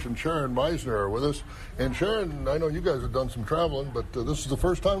 where Butch and Sharon Meisner are with us. And Sharon, I know you guys have done some traveling, but this is the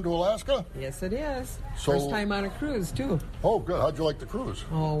first time to Alaska? Yes, it is. So, first time on a cruise, too. Oh, good. How'd you like the cruise?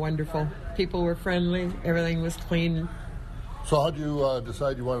 Oh, wonderful. People were friendly. Everything was clean. So how'd you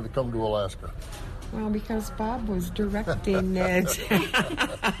decide you wanted to come to Alaska? Well, because Bob was directing it.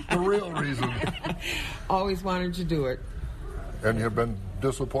 The real reason. Always wanted to do it. And you've been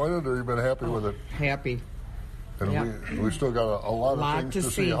disappointed, or you've been happy with it? Happy. And yep. we still got a lot of things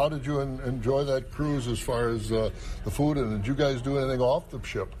to see. How did you enjoy that cruise as far as the food? And did you guys do anything off the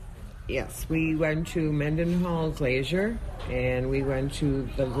ship? Yes, we went to Mendenhall Glacier, and we went to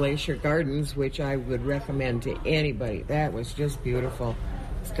the Glacier Gardens, which I would recommend to anybody. That was just beautiful.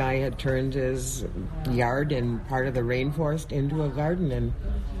 This guy had turned his yard and part of the rainforest into a garden, and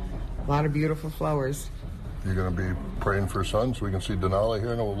a lot of beautiful flowers. You're going to be praying for sun so we can see Denali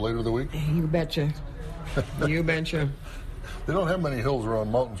here later in the week? You betcha. You betcha. They don't have many hills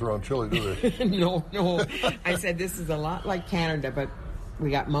around, mountains around Chile, do they? No. I said this is a lot like Canada, but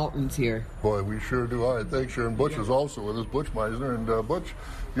we got mountains here. Boy, we sure do. All right, thanks, Sharon. Butch is also with us, Butch Meisner. And Butch,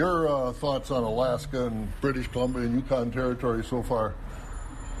 your thoughts on Alaska and British Columbia and Yukon Territory so far?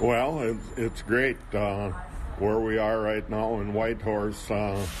 Well, it's great. Where we are right now in Whitehorse,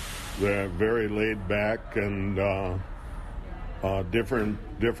 they're very laid back and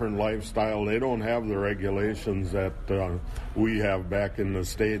different lifestyle. They don't have the regulations that we have back in the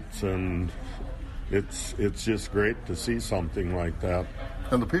States, and it's just great to see something like that.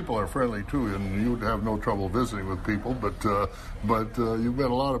 And the people are friendly too, and you'd have no trouble visiting with people. But you've met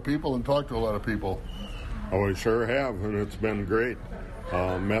a lot of people and talked to a lot of people. Oh, we sure have, and it's been great.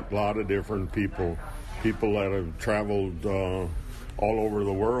 Met a lot of different people that have traveled all over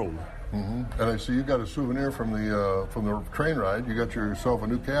the world. Mm-hmm. And I see you got a souvenir from the train ride. You got yourself a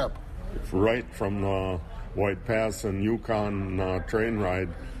new cap. Right from the White Pass and Yukon train ride.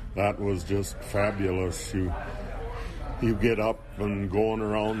 That was just fabulous. You get up and going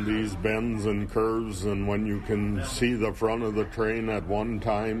around these bends and curves, and when you can see the front of the train at one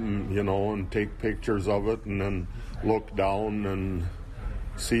time, and take pictures of it, and then look down and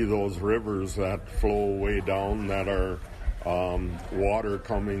see those rivers that flow way down that are water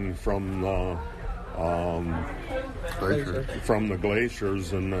coming from the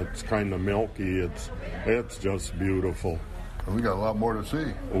glaciers, and it's kind of milky. It's just beautiful. And we got a lot more to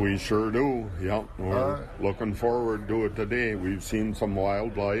see. We sure do. Yep. We're looking forward to it today. We've seen some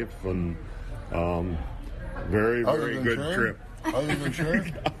wildlife and very, very good trip. Other than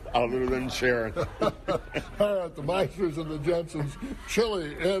Sharon? Other than Sharon. All right, the Meisters and the Jensens,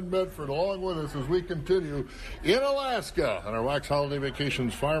 Chile and Medford, along with us as we continue in Alaska on our Wax Holiday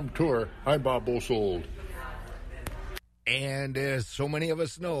Vacations Farm Tour. I'm Bob Bosold. And as so many of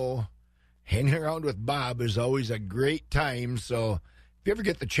us know, hanging around with Bob is always a great time. So if you ever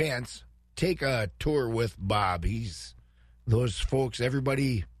get the chance, take a tour with Bob. He's those folks,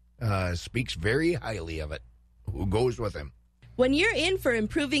 everybody speaks very highly of it, who goes with him. When you're in for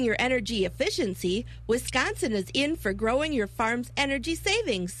improving your energy efficiency, Wisconsin is in for growing your farm's energy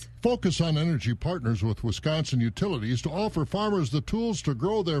savings. Focus on Energy partners with Wisconsin Utilities to offer farmers the tools to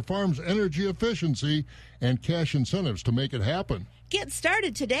grow their farm's energy efficiency and cash incentives to make it happen. Get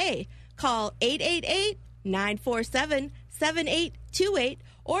started today. Call 888-947-7828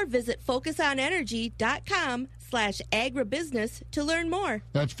 or visit focusonenergy.com/agribusiness to learn more.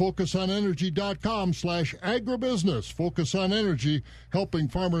 That's focusonenergy.com/agribusiness. Focus on Energy, helping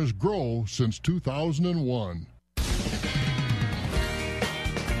farmers grow since 2001.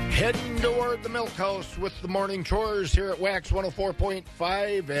 Heading toward the milk house with the morning chores here at Wax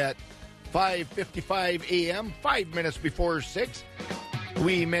 104.5 at 5:55 a.m., 5 minutes before 6.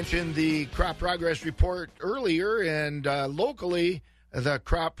 We mentioned the crop progress report earlier, and locally, the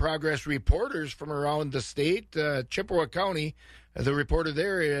crop progress reporters from around the state, Chippewa County, the reporter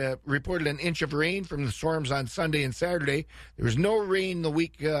there reported an inch of rain from the storms on Sunday and Saturday. There was no rain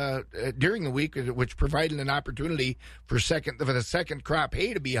during the week, which provided an opportunity for the second crop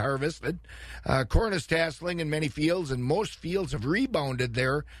hay to be harvested. Corn is tasseling in many fields, and most fields have rebounded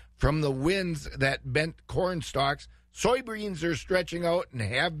there from the winds that bent corn stalks. Soybeans are stretching out and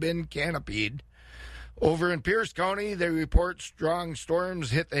have been canopied. Over in Pierce County, they report strong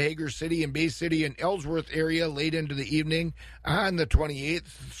storms hit the Hager City and Bay City and Ellsworth area late into the evening. On the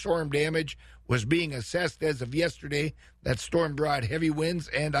 28th, storm damage was being assessed as of yesterday. That storm brought heavy winds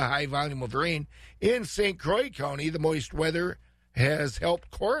and a high volume of rain. In St. Croix County, the moist weather has helped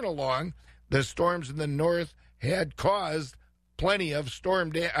corn along. The storms in the north had caused plenty of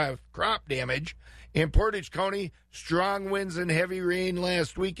crop damage. In Portage County, strong winds and heavy rain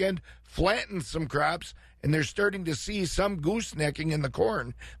last weekend flattened some crops, and they're starting to see some goosenecking in the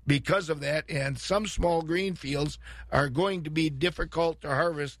corn because of that, and some small grain fields are going to be difficult to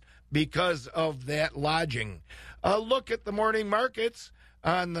harvest because of that lodging. A look at the morning markets.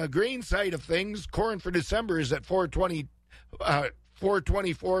 On the grain side of things, corn for December is at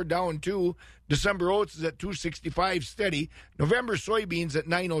 $424 down 2. December oats is at $265 steady. November soybeans at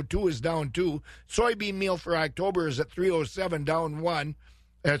 $902 is down 2. Soybean meal for October is at $307 down 1.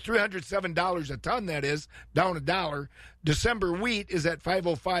 $307 a ton, that is, down $1. December wheat is at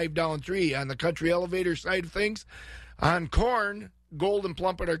 $505 down 3. On the country elevator side of things, on corn, Gold and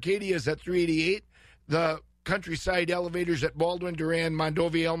Plump at Arcadia is at $388. The countryside elevators at Baldwin, Duran,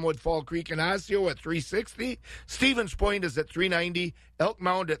 Mondovi, Elmwood, Fall Creek, and Osseo at $360. Stevens Point is at $390. Elk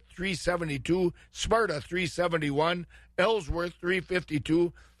Mound at $372. Sparta $371. Ellsworth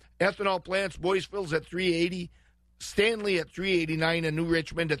 $352. Ethanol plants, Boyceville's at $380. Stanley at $389 and New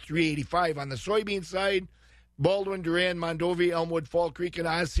Richmond at $385. On the soybean side, Baldwin, Duran, Mondovi, Elmwood, Fall Creek, and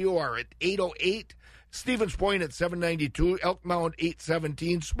Osseo are at $808. Stevens Point at $792, Elk Mound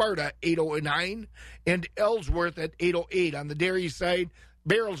 $817, Sparta $809, and Ellsworth at $808. On the dairy side,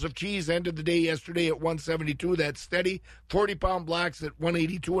 barrels of cheese ended the day yesterday at $172. That's steady. 40-pound blocks at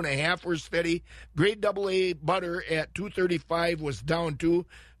 $182.5 were steady. Grade AA butter at $235 was down 2.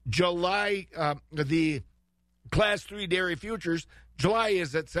 July, the Class 3 dairy futures July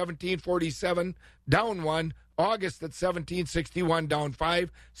is at 1747, down 1. August at 1761, down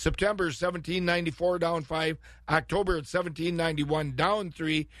 5. September 1794, down 5. October at 1791, down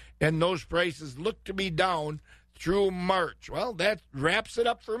 3. And those prices look to be down through March. Well, that wraps it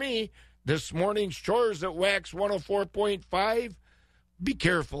up for me. This morning's chores at Wax 104.5. Be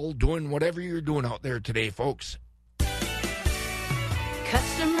careful doing whatever you're doing out there today, folks.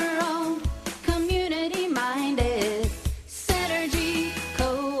 Customer-owned, community-minded, Synergy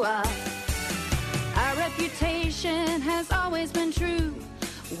Co-op. Our reputation has always been true.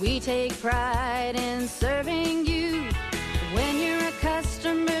 We take pride in serving you. When you're a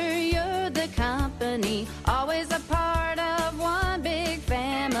customer, you're the company, always a part of